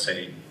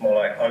frequency, more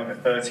like over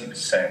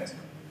 30%,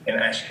 in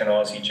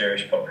Ashkenazi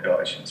Jewish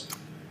populations.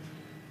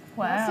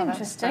 Wow, that's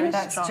interesting.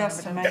 That's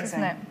just amazing.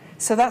 Isn't it?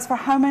 So that's for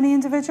how many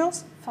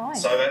individuals? 5.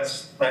 So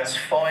that's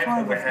 5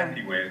 that we're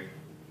happy with.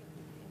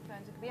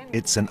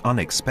 It's an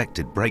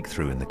unexpected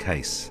breakthrough in the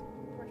case.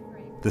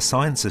 The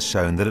science has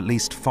shown that at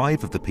least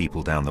 5 of the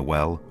people down the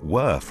well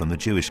were from the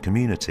Jewish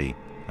community,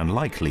 and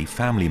likely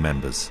family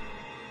members.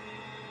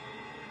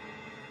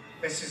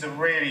 This is a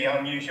really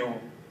unusual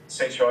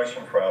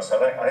situation for us. I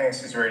think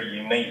this is a really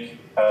unique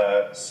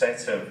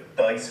set of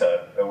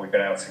data that we've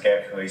been able to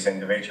get for these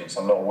individuals.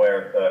 I'm not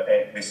aware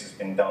that this has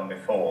been done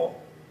before,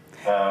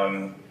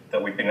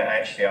 that we've been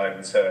actually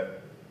able to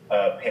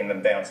pin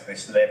them down to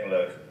this level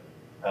of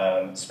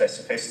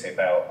specificity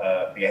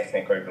about the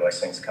ethnic group that they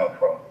seem to come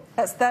from.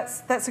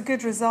 That's a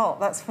good result.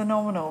 That's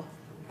phenomenal.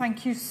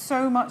 Thank you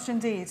so much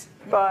indeed.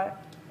 Bye.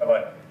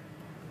 Bye-bye.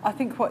 I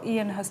think what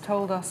Ian has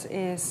told us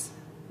is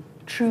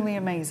truly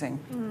amazing.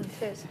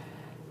 It is.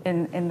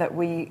 In that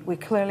we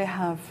clearly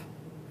have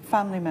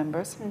family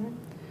members.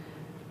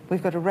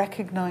 We've got a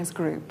recognised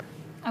group.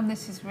 And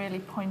this is really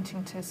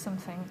pointing to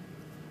something,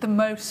 the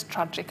most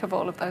tragic of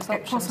all of those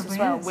options as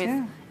well,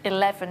 with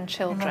 11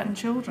 children. 11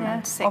 children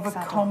and 6 of a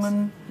adults.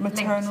 common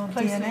maternal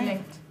Closely DNA.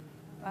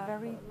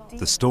 linked.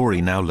 The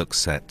story now looks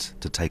set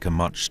to take a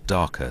much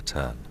darker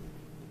turn.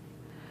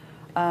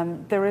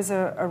 There is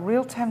a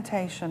real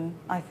temptation,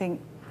 I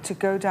think, to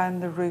go down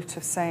the route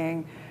of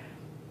saying,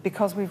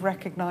 because we've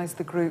recognised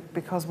the group,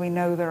 because we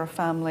know they're a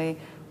family,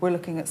 we're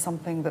looking at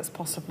something that's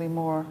possibly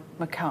more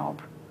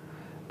macabre,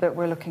 that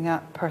we're looking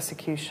at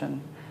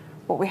persecution.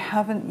 What we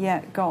haven't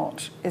yet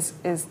got is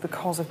the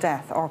cause of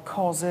death, or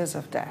causes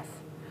of death.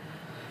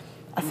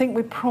 I think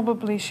we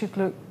probably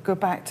should go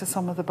back to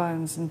some of the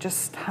bones and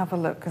just have a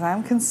look, because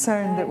I'm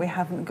concerned that we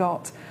haven't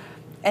got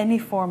any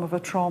form of a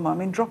trauma. I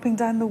mean, dropping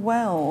down the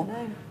well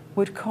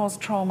would cause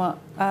trauma,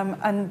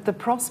 and the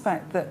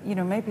prospect that, you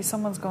know, maybe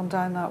someone's gone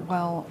down that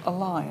well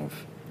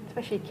alive,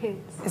 especially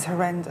kids, is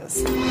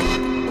horrendous.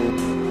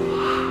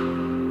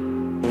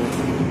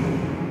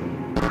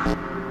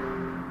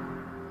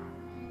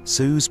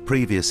 Sue's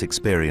previous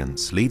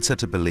experience leads her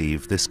to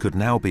believe this could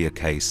now be a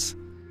case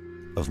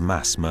of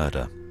mass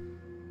murder.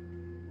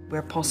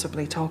 We're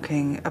possibly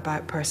talking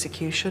about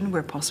persecution,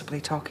 we're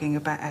possibly talking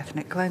about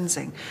ethnic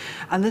cleansing.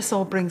 And this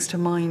all brings to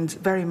mind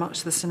very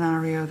much the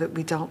scenario that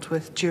we dealt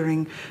with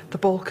during the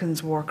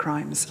Balkans war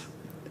crimes.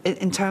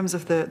 In terms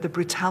of the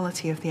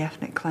brutality of the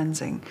ethnic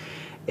cleansing,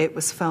 it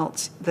was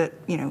felt that,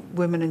 you know,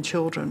 women and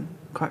children,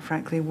 quite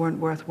frankly, weren't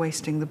worth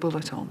wasting the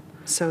bullet on.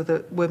 So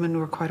that women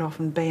were quite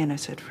often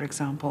bayoneted, for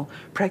example.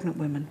 Pregnant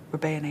women were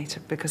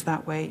bayoneted because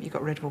that way you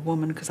got rid of a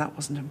woman because that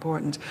wasn't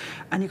important,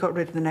 and you got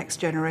rid of the next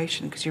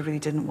generation because you really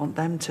didn't want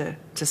them to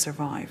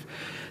survive.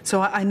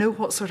 So I know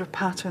what sort of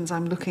patterns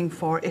I'm looking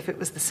for if it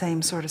was the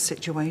same sort of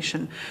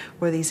situation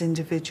where these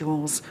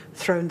individuals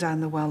thrown down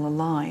the well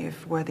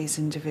alive, where these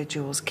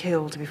individuals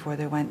killed before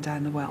they went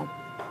down the well.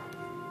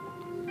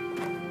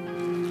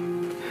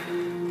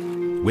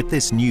 With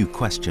this new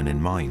question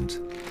in mind,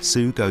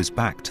 Sue goes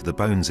back to the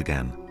bones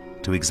again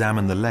to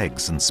examine the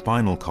legs and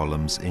spinal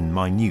columns in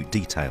minute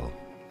detail,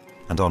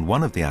 and on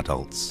one of the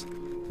adults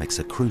makes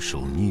a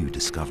crucial new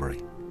discovery.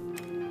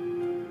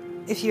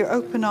 If you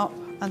open up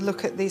and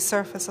look at the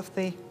surface of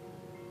the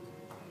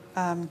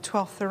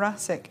 12th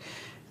thoracic,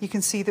 you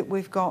can see that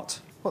we've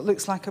got what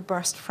looks like a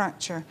burst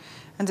fracture,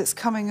 and it's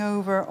coming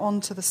over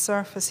onto the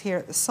surface here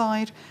at the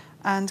side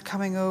and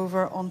coming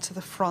over onto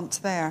the front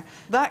there.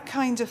 That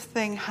kind of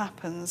thing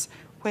happens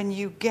when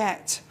you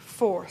get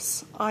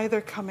force either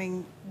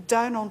coming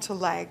down onto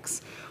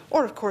legs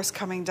or, of course,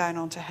 coming down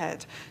onto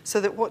head.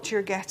 So that what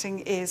you're getting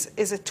is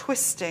a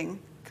twisting,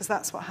 because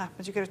that's what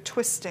happens. You get a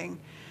twisting,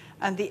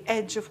 and the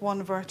edge of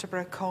one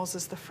vertebra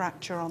causes the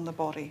fracture on the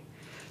body.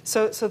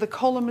 So the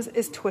column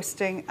is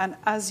twisting, and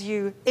as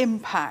you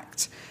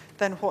impact,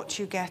 then what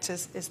you get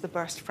is the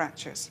burst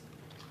fractures.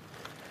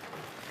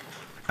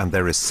 And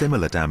there is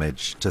similar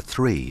damage to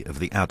 3 of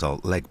the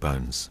adult leg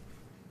bones.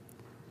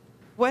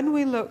 When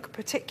we look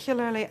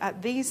particularly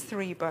at these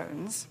 3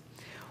 bones,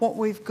 what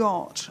we've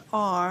got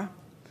are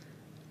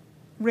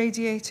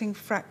radiating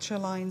fracture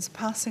lines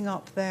passing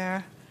up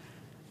there,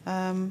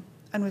 and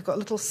we've got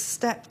little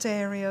stepped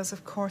areas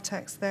of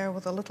cortex there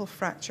with a little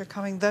fracture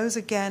coming. Those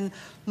again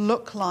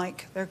look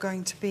like they're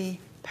going to be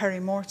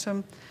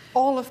perimortem.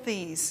 All of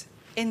these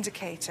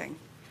indicating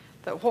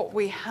that what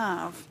we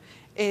have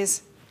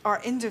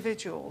are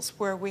individuals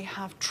where we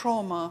have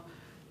trauma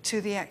to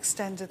the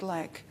extended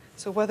leg.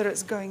 So whether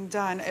it's going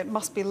down, it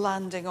must be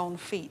landing on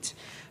feet,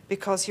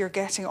 because you're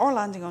getting, or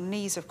landing on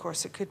knees, of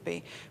course it could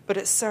be, but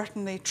it's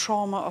certainly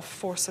trauma of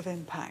force of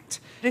impact.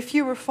 If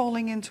you were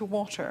falling into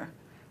water,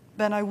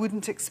 then I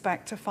wouldn't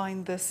expect to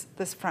find this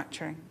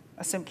fracturing.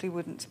 I simply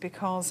wouldn't,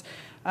 because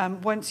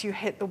once you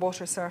hit the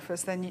water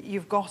surface, then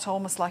you've got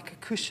almost like a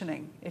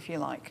cushioning, if you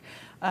like.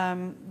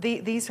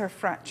 These are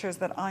fractures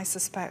that I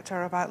suspect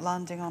are about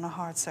landing on a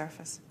hard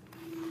surface.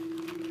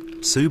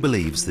 Sue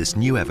believes this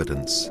new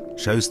evidence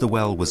shows the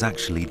well was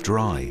actually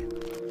dry,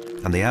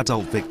 and the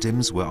adult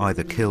victims were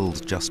either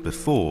killed just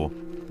before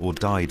or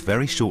died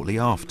very shortly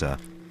after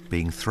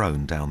being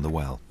thrown down the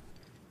well.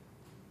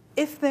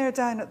 If they're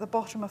down at the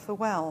bottom of the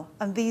well,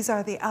 and these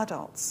are the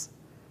adults,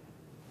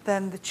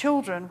 then the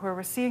children, where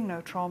we're seeing no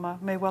trauma,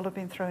 may well have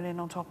been thrown in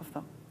on top of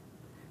them.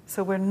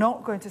 So we're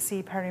not going to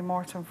see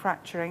perimortem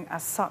fracturing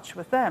as such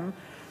with them,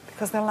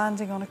 because they're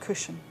landing on a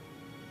cushion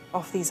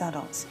of these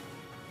adults.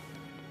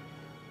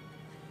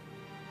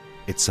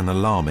 It's an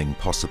alarming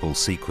possible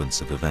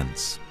sequence of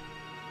events.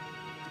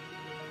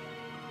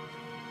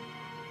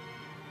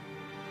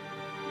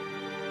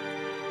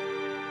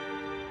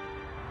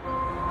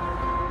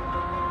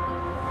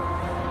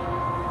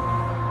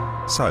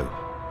 So,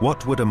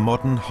 what would a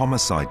modern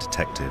homicide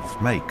detective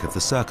make of the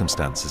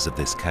circumstances of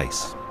this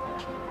case?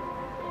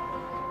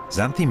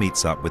 Xanthi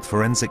meets up with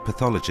forensic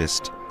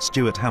pathologist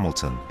Stuart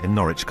Hamilton in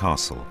Norwich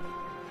Castle,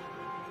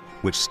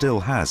 which still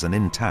has an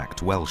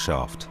intact well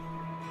shaft.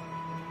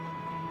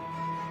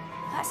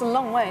 That's a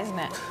long way, isn't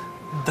it?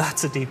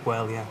 That's a deep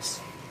well,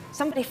 yes.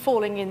 Somebody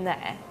falling in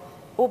there,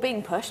 or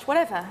being pushed,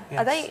 whatever.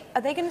 Yes.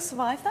 Are they going to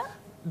survive that?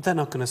 They're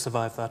not going to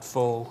survive that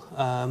fall.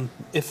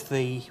 If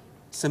the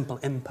simple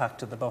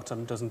impact at the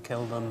bottom doesn't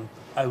kill them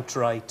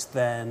outright,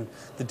 then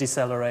the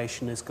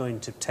deceleration is going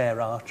to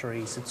tear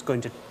arteries, it's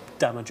going to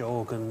damage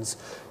organs,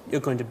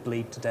 you're going to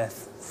bleed to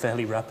death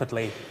fairly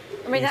rapidly.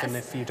 Even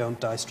if you don't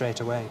die straight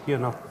away, you're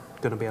not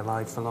going to be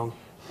alive for long.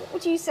 What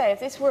would you say if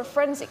this were a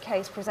forensic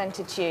case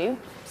presented to you,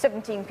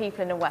 17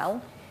 people in a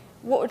well,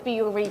 what would be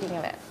your reading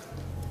of it?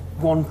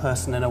 One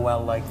person in a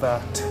well like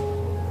that,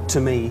 to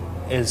me,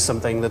 is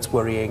something that's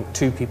worrying.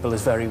 2 people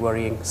is very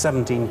worrying.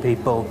 17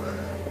 people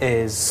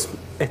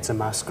it's a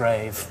mass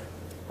grave.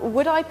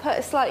 Would I put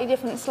a slightly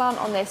different slant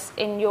on this,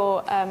 in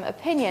your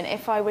opinion,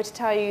 if I were to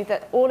tell you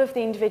that all of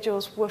the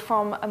individuals were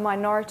from a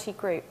minority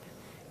group?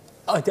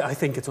 I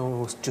think it's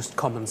almost just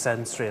common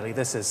sense, really.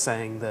 This is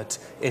saying that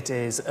it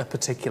is a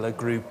particular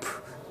group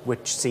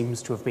which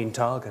seems to have been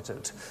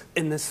targeted.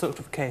 In this sort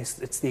of case,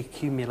 it's the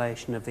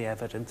accumulation of the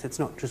evidence. It's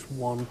not just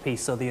one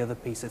piece or the other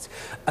piece. It's,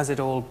 as it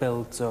all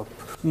builds up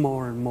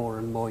more and more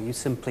and more, you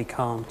simply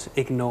can't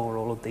ignore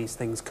all of these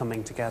things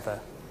coming together.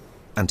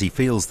 And he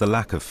feels the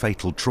lack of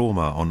fatal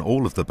trauma on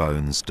all of the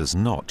bones does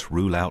not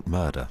rule out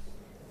murder.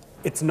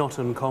 It's not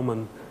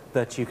uncommon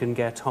that you can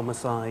get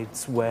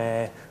homicides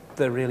where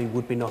there really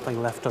would be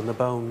nothing left on the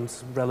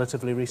bones.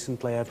 Relatively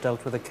recently, I've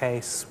dealt with a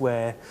case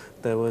where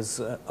there was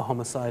a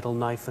homicidal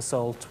knife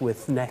assault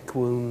with neck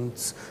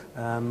wounds,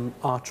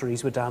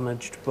 arteries were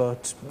damaged,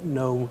 but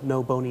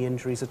no bony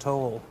injuries at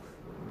all.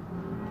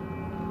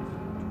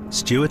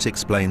 Stewart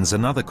explains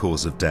another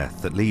cause of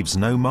death that leaves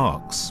no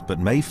marks, but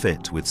may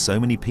fit with so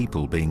many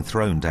people being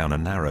thrown down a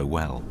narrow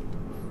well.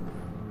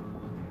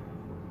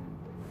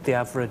 The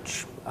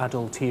average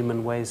adult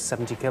human weighs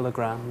 70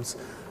 kilograms,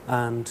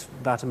 and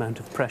that amount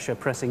of pressure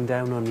pressing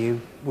down on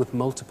you with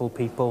multiple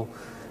people,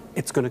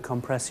 it's going to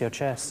compress your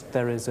chest.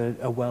 There is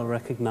a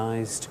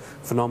well-recognised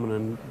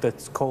phenomenon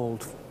that's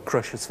called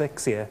crush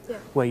asphyxia,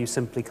 where you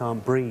simply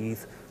can't breathe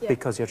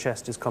because your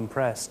chest is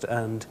compressed,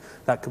 and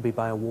that could be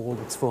by a wall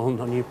that's fallen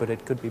on you, but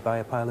it could be by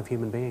a pile of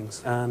human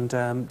beings. And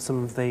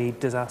some of the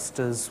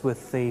disasters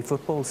with the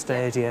football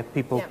stadia,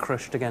 people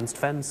crushed against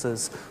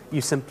fences,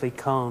 you simply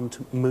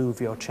can't move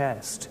your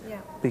chest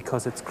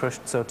because it's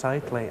crushed so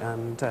tightly,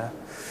 and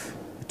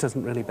it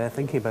doesn't really bear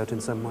thinking about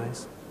in some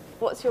ways.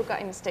 What's your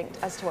gut instinct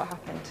as to what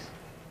happened?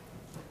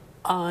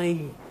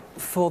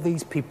 For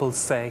these people's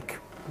sake,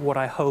 what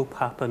I hope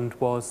happened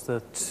was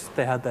that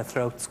they had their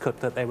throats cut,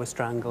 that they were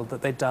strangled,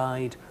 that they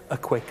died a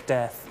quick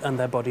death and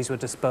their bodies were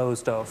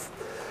disposed of.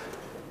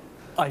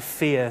 I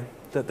fear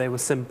that they were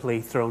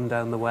simply thrown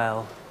down the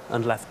well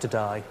and left to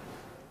die.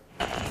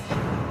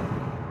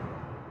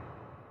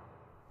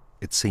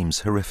 It seems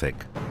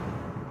horrific.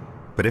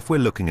 But if we're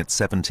looking at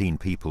 17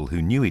 people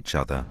who knew each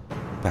other,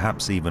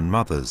 perhaps even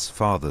mothers,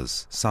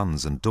 fathers,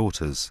 sons and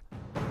daughters,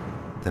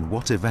 then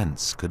what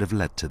events could have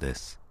led to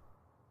this?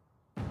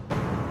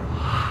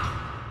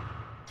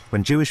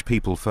 When Jewish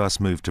people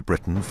first moved to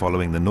Britain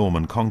following the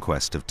Norman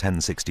conquest of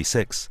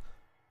 1066,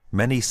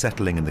 many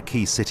settling in the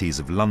key cities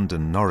of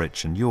London,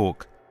 Norwich and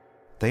York,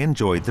 they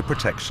enjoyed the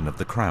protection of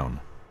the crown.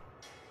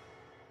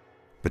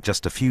 But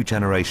just a few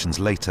generations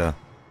later,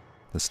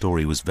 the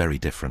story was very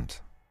different.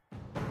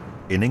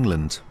 In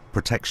England,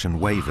 protection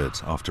wavered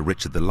after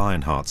Richard the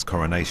Lionheart's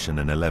coronation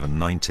in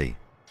 1190,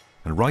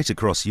 and right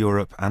across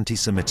Europe,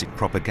 anti-Semitic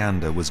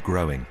propaganda was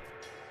growing.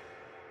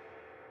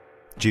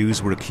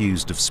 Jews were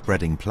accused of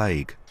spreading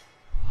plague,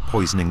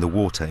 poisoning the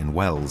water in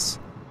wells,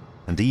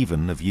 and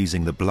even of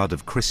using the blood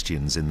of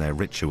Christians in their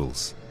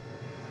rituals.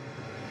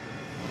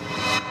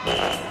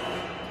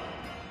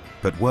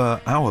 But were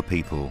our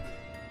people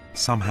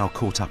somehow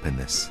caught up in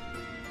this?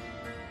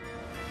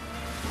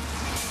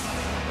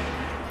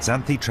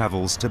 Xanthi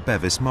travels to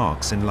Bevis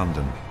Marks in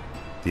London,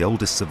 the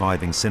oldest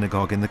surviving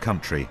synagogue in the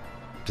country,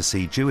 to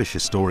see Jewish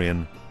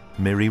historian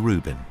Miri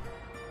Rubin.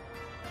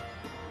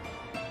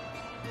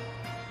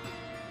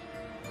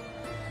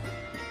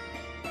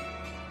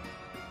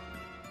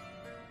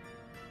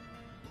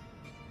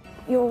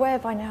 You're aware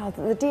by now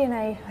that the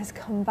DNA has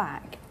come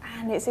back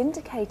and it's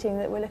indicating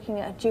that we're looking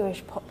at a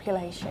Jewish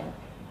population.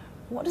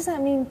 What does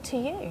that mean to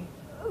you?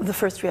 The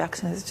first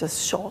reaction is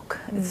just shock.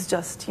 It's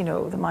just, you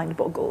know, the mind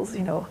boggles,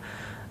 you know,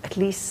 at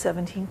least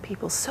 17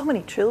 people, so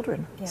many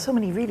children, so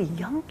many really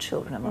young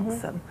children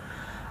amongst them.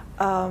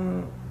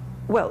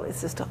 Well,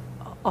 it's just a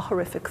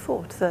horrific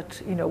thought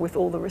that, you know, with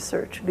all the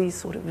research, these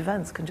sort of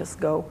events can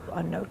just go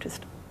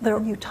unnoticed. There are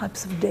new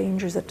types of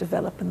dangers that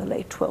develop in the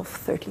late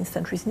 12th, 13th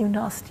centuries, new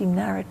nasty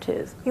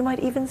narratives. You might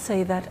even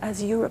say that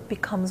as Europe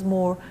becomes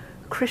more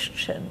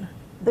Christian,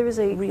 there is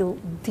a real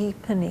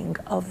deepening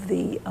of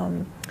the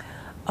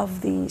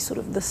sort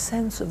of the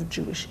sense of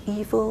Jewish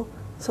evil.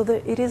 So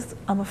that it is,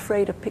 I'm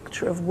afraid, a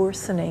picture of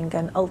worsening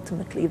and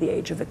ultimately the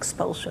age of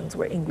expulsions,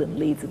 where England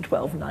leads in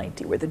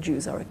 1290, where the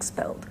Jews are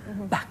expelled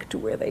back to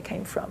where they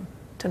came from,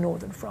 to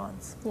northern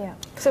France. Yeah.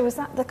 So was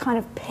that the kind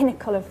of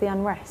pinnacle of the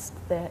unrest,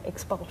 the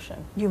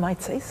expulsion? You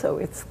might say so.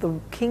 It's the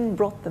king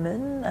brought them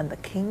in and the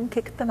king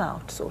kicked them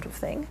out sort of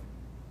thing.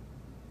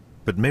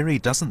 But Miri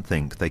doesn't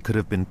think they could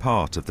have been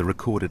part of the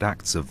recorded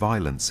acts of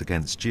violence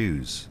against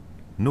Jews.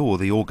 nor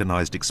the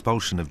organised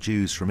expulsion of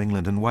Jews from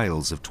England and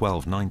Wales of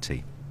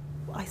 1290.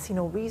 I see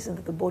no reason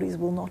that the bodies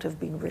will not have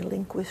been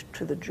relinquished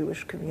to the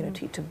Jewish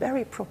community to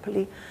bury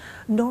properly,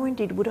 nor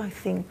indeed would I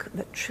think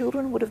that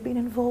children would have been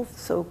involved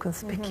so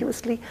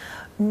conspicuously,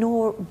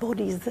 nor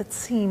bodies that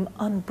seem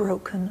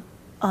unbroken,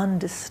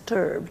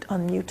 undisturbed,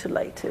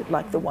 unmutilated,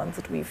 like the ones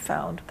that we've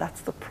found. That's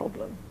the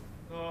problem.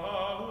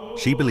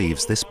 She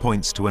believes this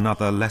points to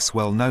another less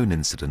well-known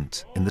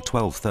incident in the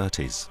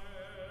 1230s.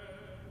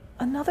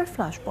 Another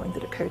flashpoint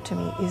that occurred to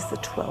me is the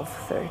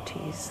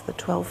 1230s. The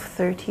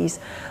 1230s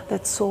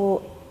that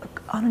saw,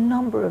 on a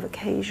number of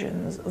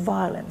occasions,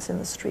 violence in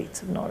the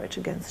streets of Norwich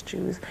against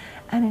Jews,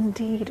 and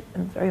indeed,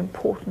 and very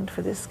important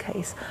for this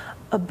case,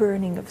 a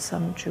burning of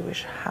some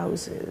Jewish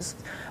houses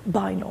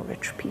by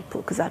Norwich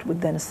people, because that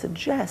would then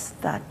suggest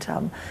that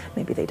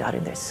maybe they died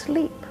in their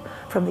sleep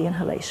from the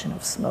inhalation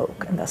of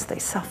smoke, and thus they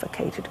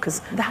suffocated, because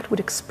that would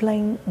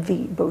explain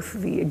both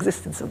the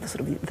existence of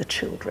the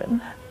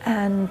children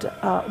and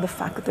the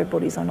fact that their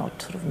bodies are not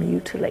sort of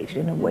mutilated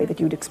in a way that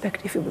you'd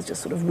expect if it was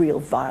just sort of real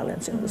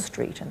violence in the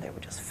street and they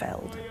were just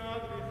felled.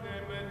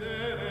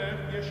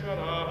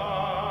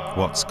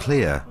 What's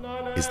clear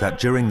is that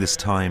during this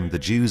time the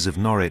Jews of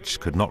Norwich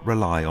could not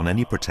rely on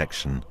any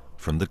protection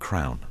from the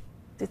Crown.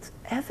 It's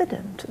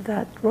evident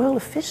that royal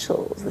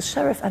officials, the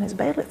sheriff and his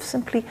bailiff,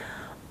 simply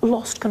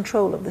lost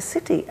control of the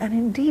city and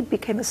indeed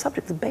became a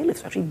subject. The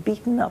bailiffs were actually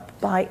beaten up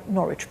by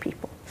Norwich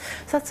people.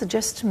 So that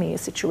suggests to me a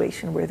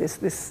situation where this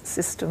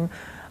system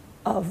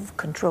of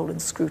control and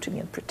scrutiny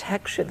and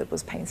protection that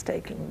was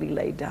painstakingly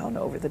laid down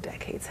over the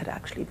decades had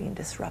actually been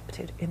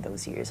disrupted in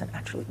those years, and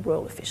actually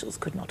royal officials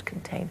could not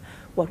contain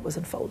what was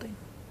unfolding.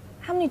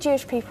 How many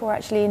Jewish people were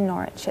actually in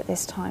Norwich at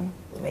this time?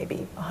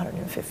 Maybe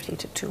 150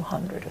 to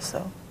 200 or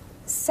so.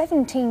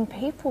 17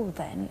 people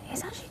then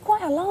is actually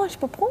quite a large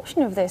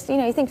proportion of this. You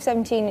know, you think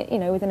 17, you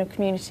know, within a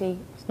community,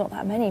 it's not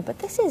that many, but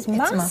this is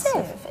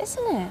massive,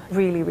 isn't it?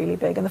 Really, really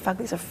big. And the fact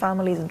these are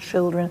families and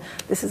children,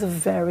 this is a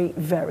very,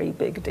 very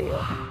big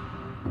deal.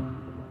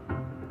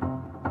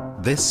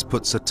 This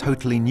puts a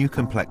totally new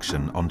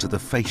complexion onto the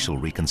facial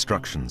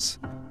reconstructions,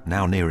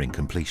 now nearing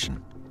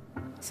completion.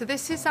 So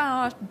this is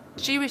our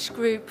Jewish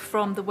group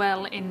from the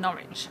well in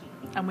Norwich,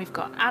 and we've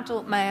got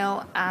adult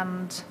male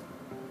and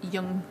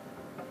young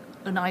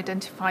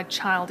unidentified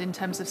child in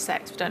terms of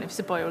sex. We don't know if it's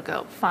a boy or a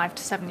girl, 5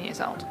 to 7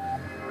 years old.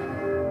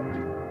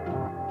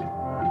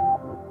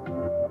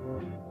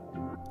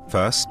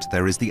 First,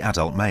 there is the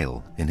adult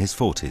male in his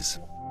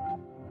 40s.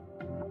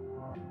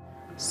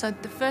 So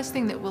the first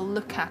thing that we'll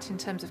look at in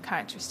terms of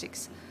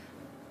characteristics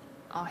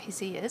are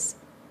his ears,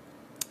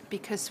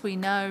 because we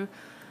know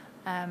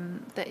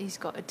that he's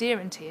got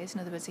adherent ears.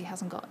 In other words, he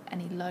hasn't got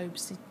any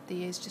lobes.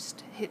 The ears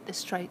just hit the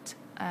straight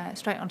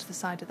onto the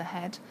side of the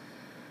head.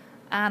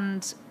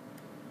 And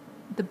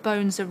the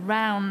bones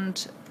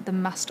around the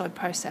mastoid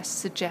process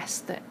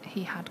suggest that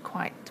he had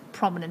quite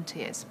prominent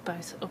ears,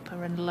 both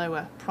upper and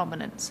lower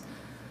prominence.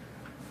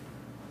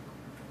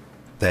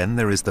 Then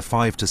there is the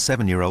 5 to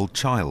 7-year-old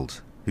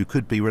child, who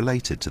could be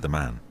related to the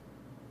man.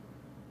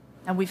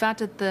 And we've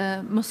added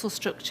the muscle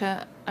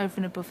structure over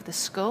and above the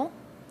skull,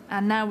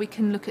 and now we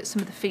can look at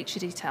some of the feature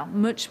detail.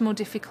 Much more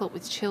difficult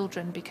with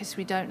children because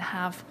we don't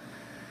have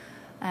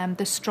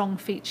the strong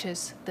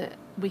features that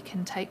we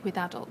can take with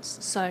adults.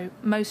 So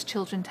most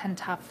children tend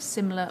to have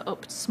similar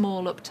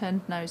small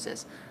upturned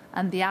noses,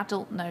 and the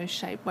adult nose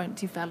shape won't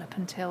develop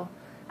until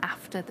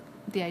after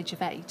the age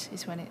of 8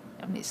 is when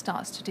it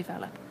starts to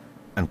develop.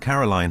 And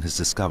Caroline has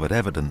discovered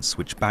evidence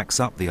which backs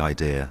up the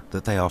idea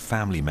that they are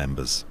family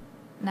members.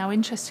 Now,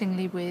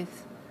 interestingly,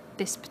 with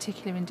this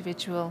particular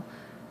individual,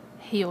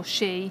 he or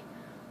she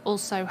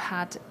also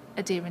had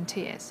adherent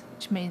ears,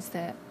 which means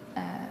that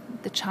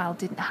the child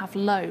didn't have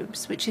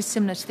lobes, which is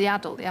similar to the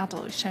adult. The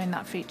adult is showing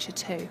that feature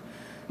too.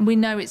 We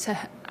know it's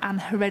an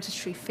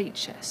hereditary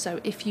feature,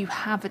 so if you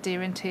have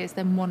adherent ears,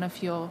 then one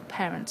of your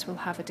parents will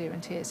have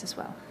adherent ears as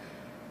well.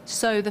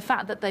 So the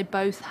fact that they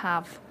both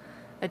have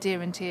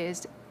adherent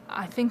ears,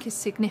 I think, is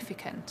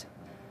significant.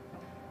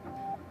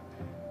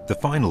 The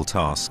final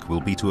task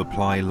will be to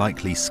apply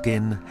likely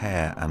skin,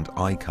 hair and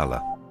eye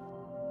colour.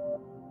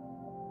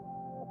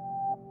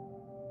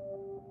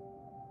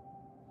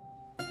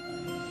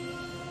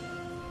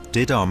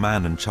 Did our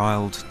man and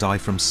child die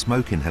from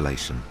smoke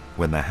inhalation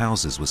when their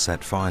houses were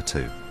set fire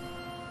to?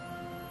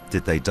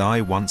 Did they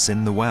die once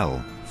in the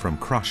well from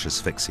crush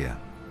asphyxia?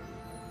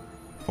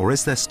 Or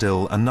is there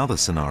still another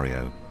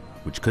scenario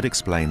which could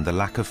explain the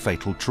lack of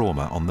fatal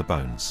trauma on the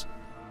bones?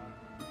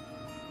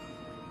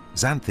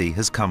 Xanthi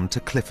has come to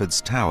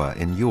Clifford's Tower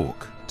in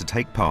York to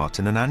take part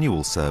in an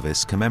annual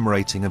service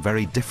commemorating a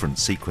very different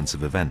sequence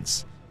of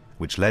events,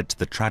 which led to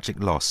the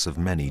tragic loss of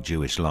many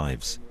Jewish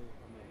lives.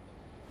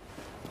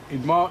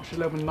 In March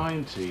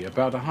 1190,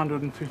 about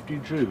 150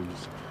 Jews,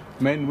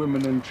 men,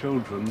 women and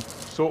children,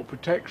 sought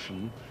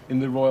protection in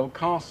the royal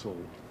castle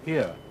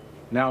here,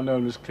 now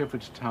known as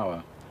Clifford's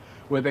Tower,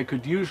 where they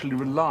could usually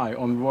rely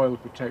on royal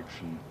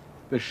protection.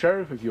 The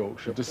Sheriff of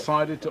Yorkshire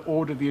decided to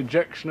order the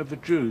ejection of the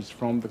Jews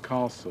from the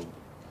castle,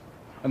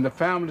 and the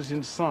families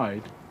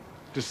inside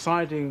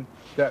deciding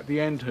that the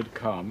end had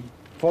come,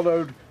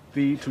 followed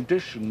the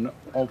tradition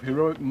of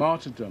heroic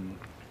martyrdom,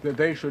 that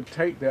they should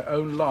take their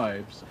own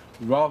lives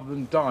rather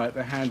than die at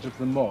the hands of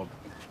the mob.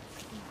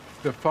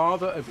 The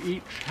father of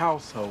each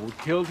household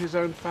killed his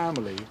own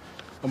family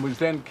and was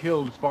then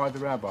killed by the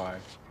rabbi.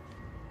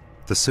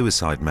 The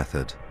suicide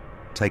method,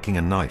 taking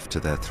a knife to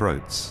their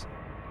throats,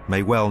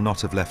 may well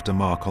not have left a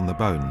mark on the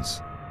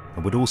bones,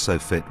 and would also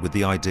fit with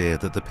the idea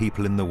that the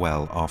people in the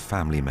well are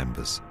family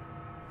members.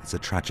 It's a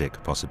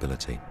tragic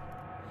possibility.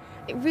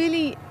 It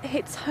really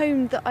hits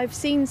home that I've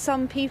seen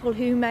some people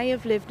who may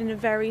have lived in a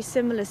very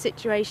similar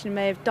situation,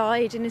 may have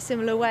died in a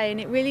similar way, and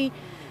it really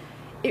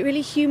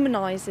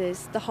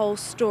humanises the whole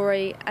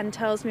story and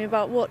tells me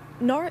about what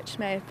Norwich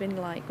may have been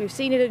like. We've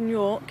seen it in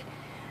York.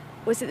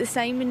 Was it the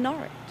same in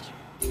Norwich?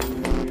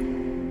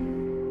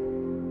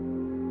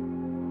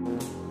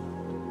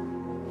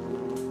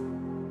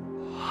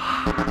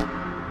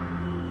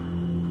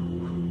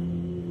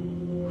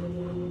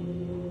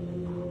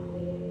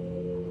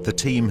 The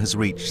team has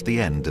reached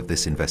the end of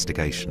this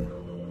investigation.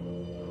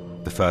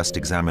 The first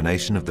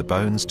examination of the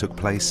bones took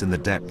place in the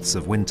depths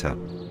of winter.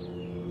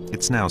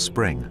 It's now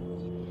spring,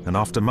 and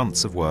after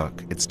months of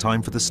work, it's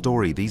time for the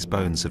story these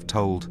bones have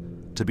told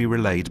to be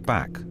relayed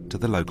back to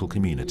the local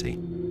community.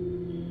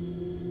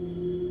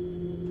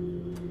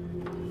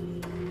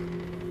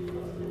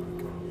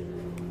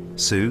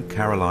 Sue,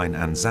 Caroline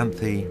and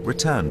Xanthi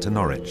return to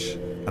Norwich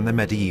and the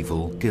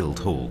medieval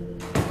Guildhall.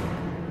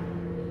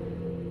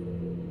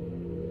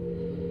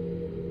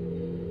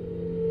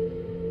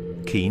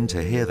 Keen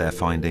to hear their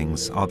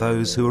findings are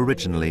those who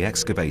originally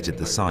excavated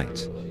the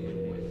site,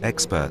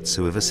 experts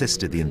who have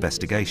assisted the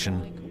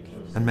investigation,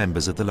 and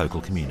members of the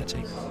local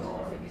community.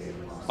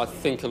 I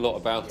think a lot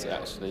about it,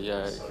 actually.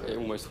 Yeah, it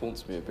almost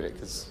haunts me a bit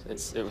because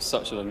it was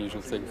such an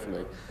unusual thing for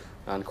me,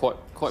 and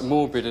quite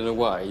morbid in a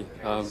way.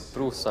 But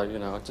also, you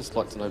know, I'd just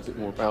like to know a bit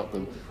more about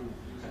them.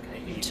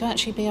 To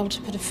actually be able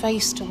to put a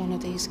face to one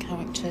of these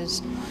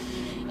characters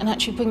and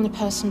actually bring the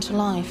person to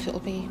life, it'll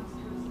be,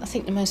 I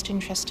think, the most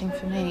interesting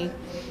for me.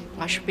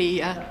 I should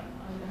be,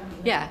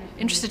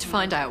 interested to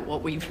find out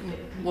what we've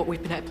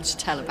been able to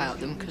tell about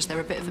them, because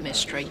they're a bit of a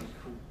mystery.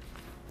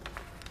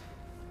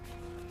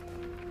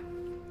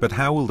 But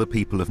how will the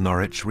people of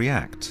Norwich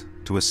react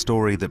to a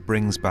story that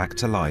brings back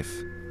to life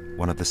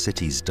one of the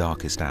city's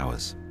darkest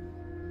hours?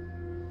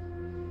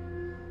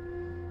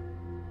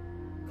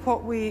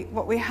 What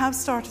we have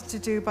started to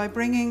do by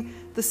bringing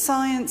the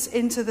science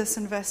into this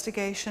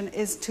investigation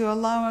is to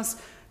allow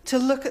us to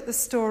look at the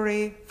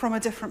story from a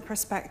different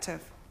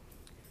perspective.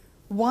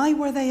 Why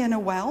were they in a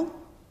well?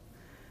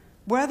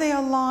 Were they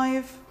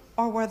alive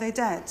or were they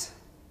dead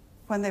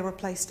when they were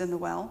placed in the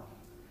well?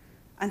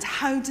 And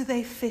how do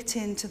they fit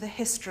into the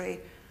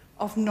history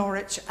of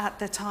Norwich at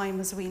the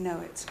time as we know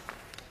it?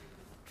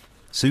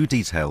 Sue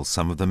details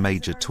some of the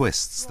major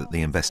twists that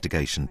the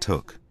investigation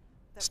took,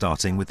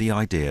 starting with the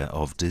idea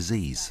of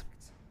disease.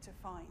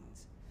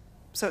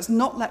 So it's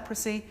not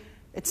leprosy,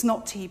 it's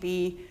not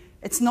TB,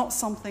 it's not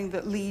something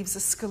that leaves a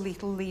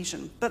skeletal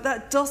lesion, but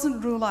that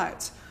doesn't rule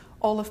out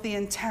all of the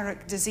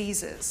enteric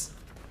diseases.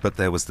 But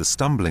there was the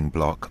stumbling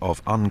block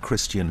of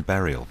unchristian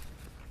burial.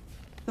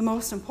 The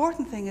most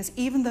important thing is,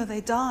 even though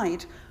they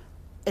died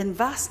in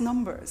vast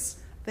numbers,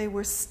 they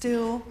were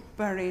still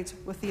buried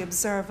with the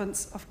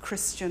observance of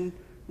Christian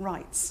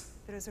rites.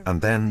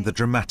 And then the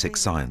dramatic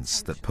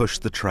science that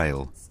pushed the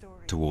trail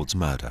towards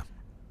murder.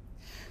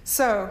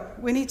 So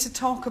we need to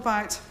talk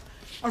about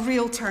a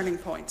real turning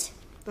point,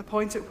 the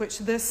point at which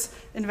this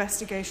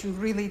investigation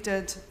really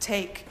did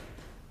take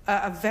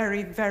a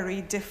very,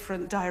 very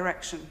different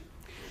direction.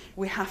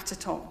 We have to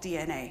talk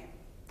DNA.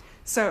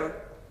 So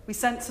we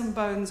sent some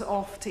bones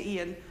off to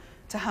Ian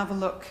to have a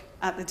look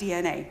at the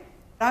DNA.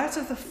 Out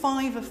of the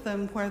 5 of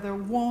them where there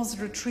was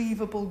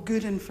retrievable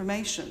good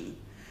information,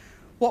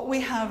 what we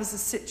have is a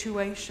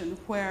situation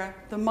where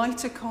the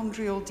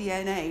mitochondrial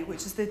DNA,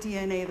 which is the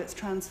DNA that's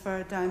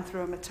transferred down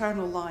through a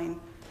maternal line,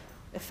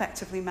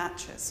 effectively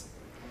matches.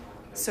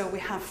 So we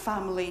have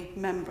family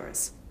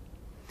members.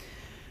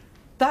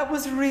 That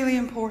was really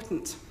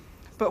important,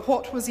 but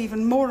what was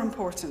even more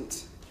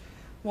important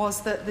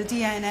was that the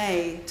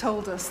DNA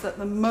told us that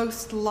the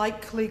most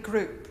likely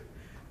group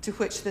to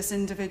which these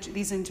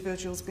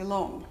individuals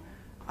belong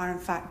are in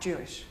fact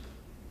Jewish.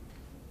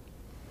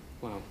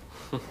 Wow.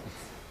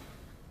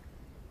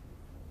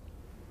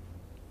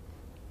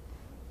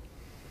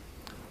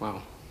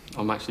 Wow,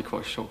 I'm actually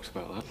quite shocked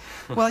about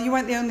that. Well, you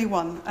weren't the only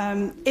one.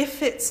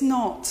 If it's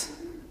not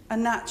a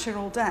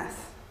natural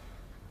death,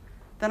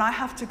 then I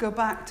have to go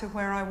back to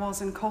where I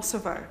was in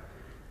Kosovo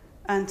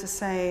and to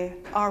say,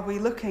 are we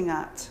looking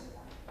at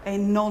a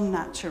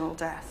non-natural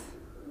death?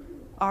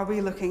 Are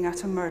we looking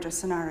at a murder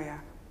scenario?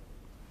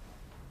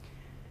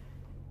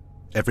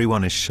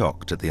 Everyone is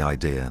shocked at the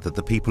idea that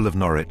the people of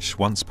Norwich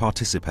once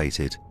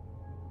participated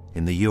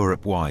in the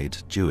Europe-wide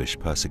Jewish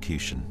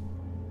persecution.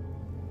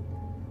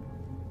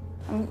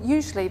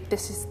 Usually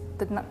this is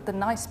the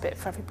nice bit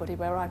for everybody,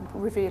 where I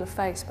reveal a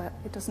face, but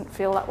it doesn't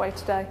feel that way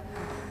today.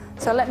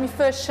 So let me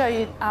first show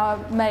you our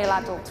male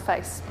adult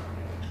face.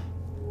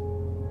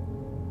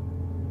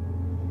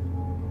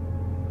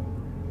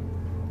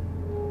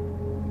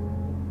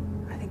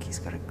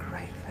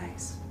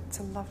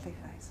 lovely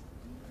face.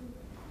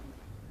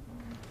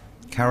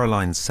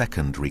 Caroline's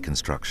second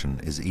reconstruction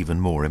is even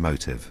more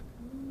emotive.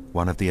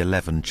 One of the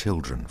 11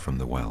 children from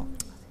the well.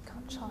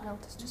 Our child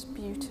is just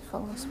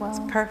beautiful as well.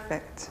 It's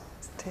perfect.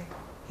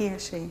 He or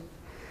she.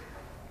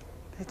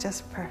 They're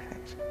just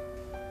perfect.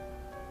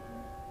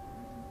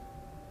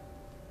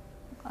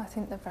 I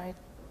think they're very...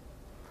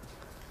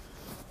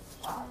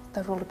 Well,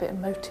 they're all a bit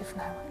emotive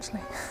now,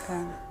 actually.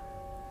 Yeah.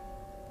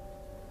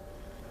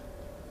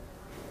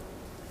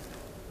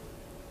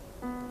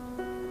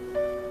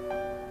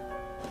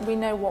 We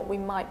know what we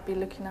might be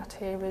looking at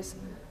here is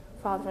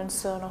father and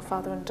son, or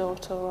father and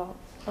daughter, or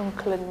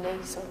uncle and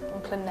niece, or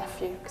uncle and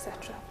nephew,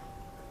 etc.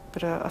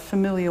 But a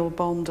familial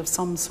bond of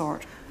some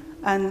sort.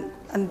 And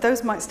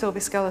those might still be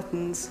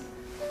skeletons,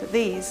 but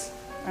these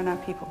are now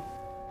people.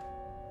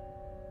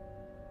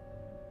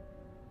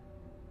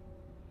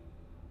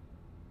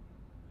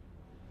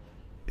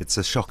 It's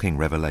a shocking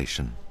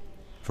revelation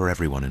for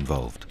everyone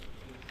involved.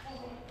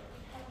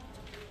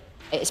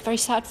 It's very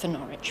sad for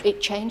Norwich.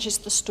 It changes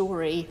the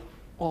story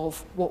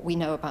of what we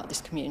know about this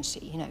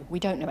community. You know, we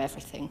don't know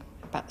everything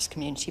about this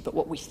community, but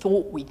what we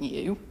thought we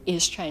knew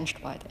is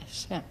changed by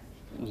this, yeah.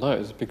 No, it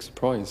was a big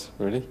surprise,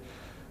 really.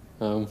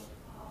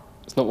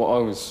 It's not what I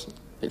was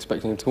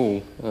expecting at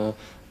all.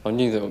 I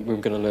knew that we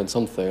were going to learn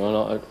something, and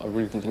I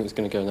really didn't think it was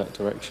going to go in that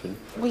direction.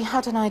 We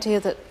had an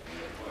idea that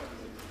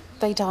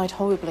they died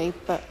horribly,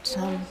 but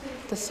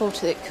the thought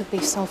that it could be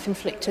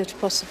self-inflicted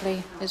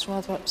possibly is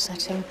rather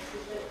upsetting.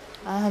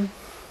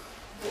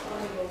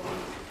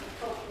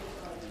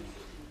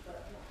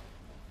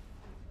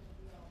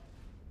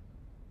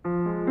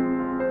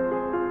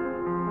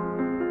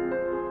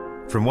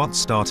 From what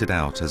started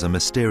out as a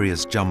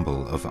mysterious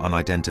jumble of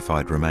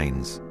unidentified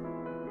remains,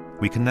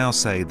 we can now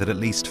say that at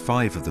least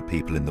 5 of the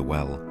people in the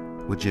well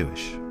were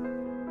Jewish.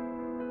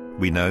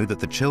 We know that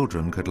the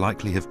children could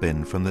likely have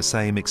been from the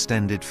same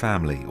extended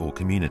family or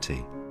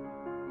community,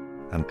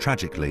 and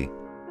tragically,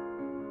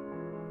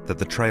 that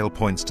the trail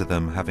points to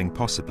them having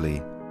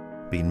possibly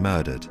been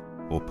murdered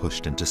or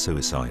pushed into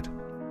suicide.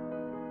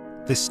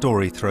 This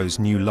story throws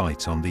new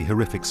light on the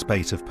horrific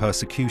spate of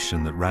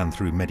persecution that ran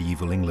through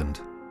medieval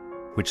England,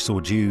 which saw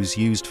Jews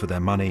used for their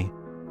money,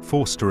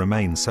 forced to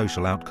remain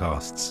social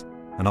outcasts,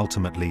 and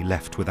ultimately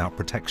left without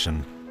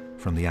protection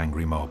from the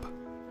angry mob.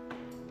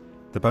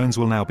 The bones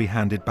will now be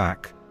handed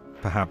back,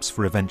 perhaps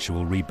for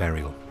eventual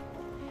reburial.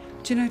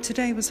 Do you know,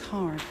 today was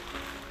hard.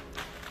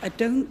 I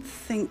don't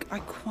think I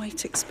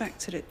quite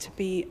expected it to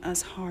be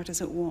as hard as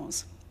it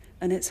was.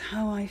 And it's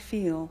how I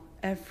feel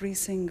every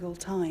single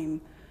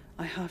time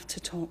I have to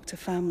talk to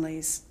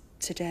families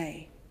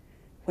today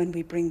when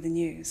we bring the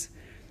news.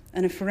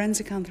 And in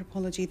forensic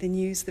anthropology, the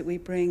news that we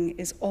bring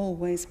is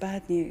always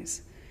bad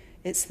news.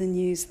 It's the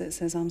news that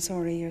says, I'm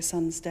sorry, your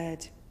son's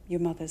dead, your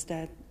mother's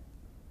dead,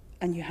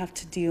 and you have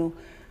to deal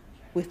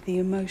with the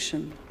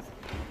emotion.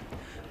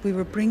 We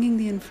were bringing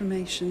the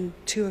information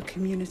to a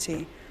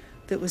community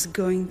that was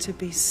going to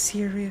be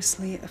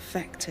seriously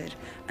affected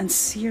and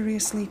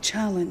seriously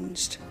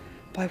challenged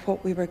by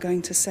what we were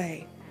going to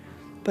say.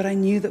 But I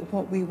knew that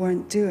what we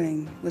weren't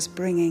doing was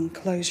bringing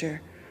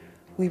closure.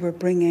 We were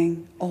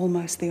bringing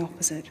almost the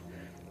opposite.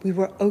 We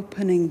were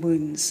opening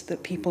wounds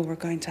that people were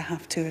going to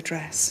have to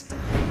address.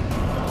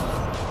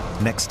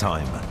 Next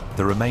time,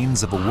 the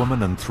remains of a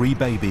woman and 3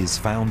 babies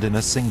found in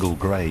a single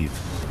grave.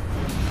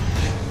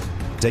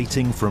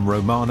 Dating from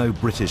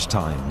Romano-British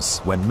times,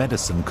 when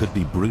medicine could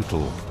be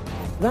brutal.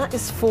 That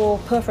is for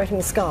perforating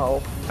the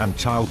skull. And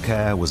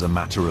childcare was a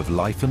matter of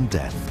life and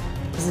death.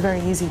 It's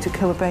very easy to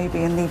kill a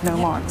baby and leave no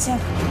marks.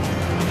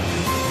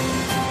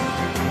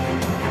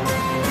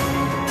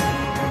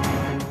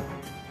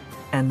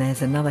 And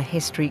there's another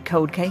History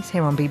Cold Case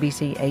here on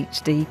BBC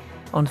HD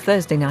on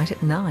Thursday night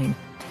at 9.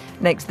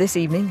 Next this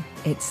evening,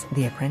 it's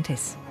The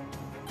Apprentice.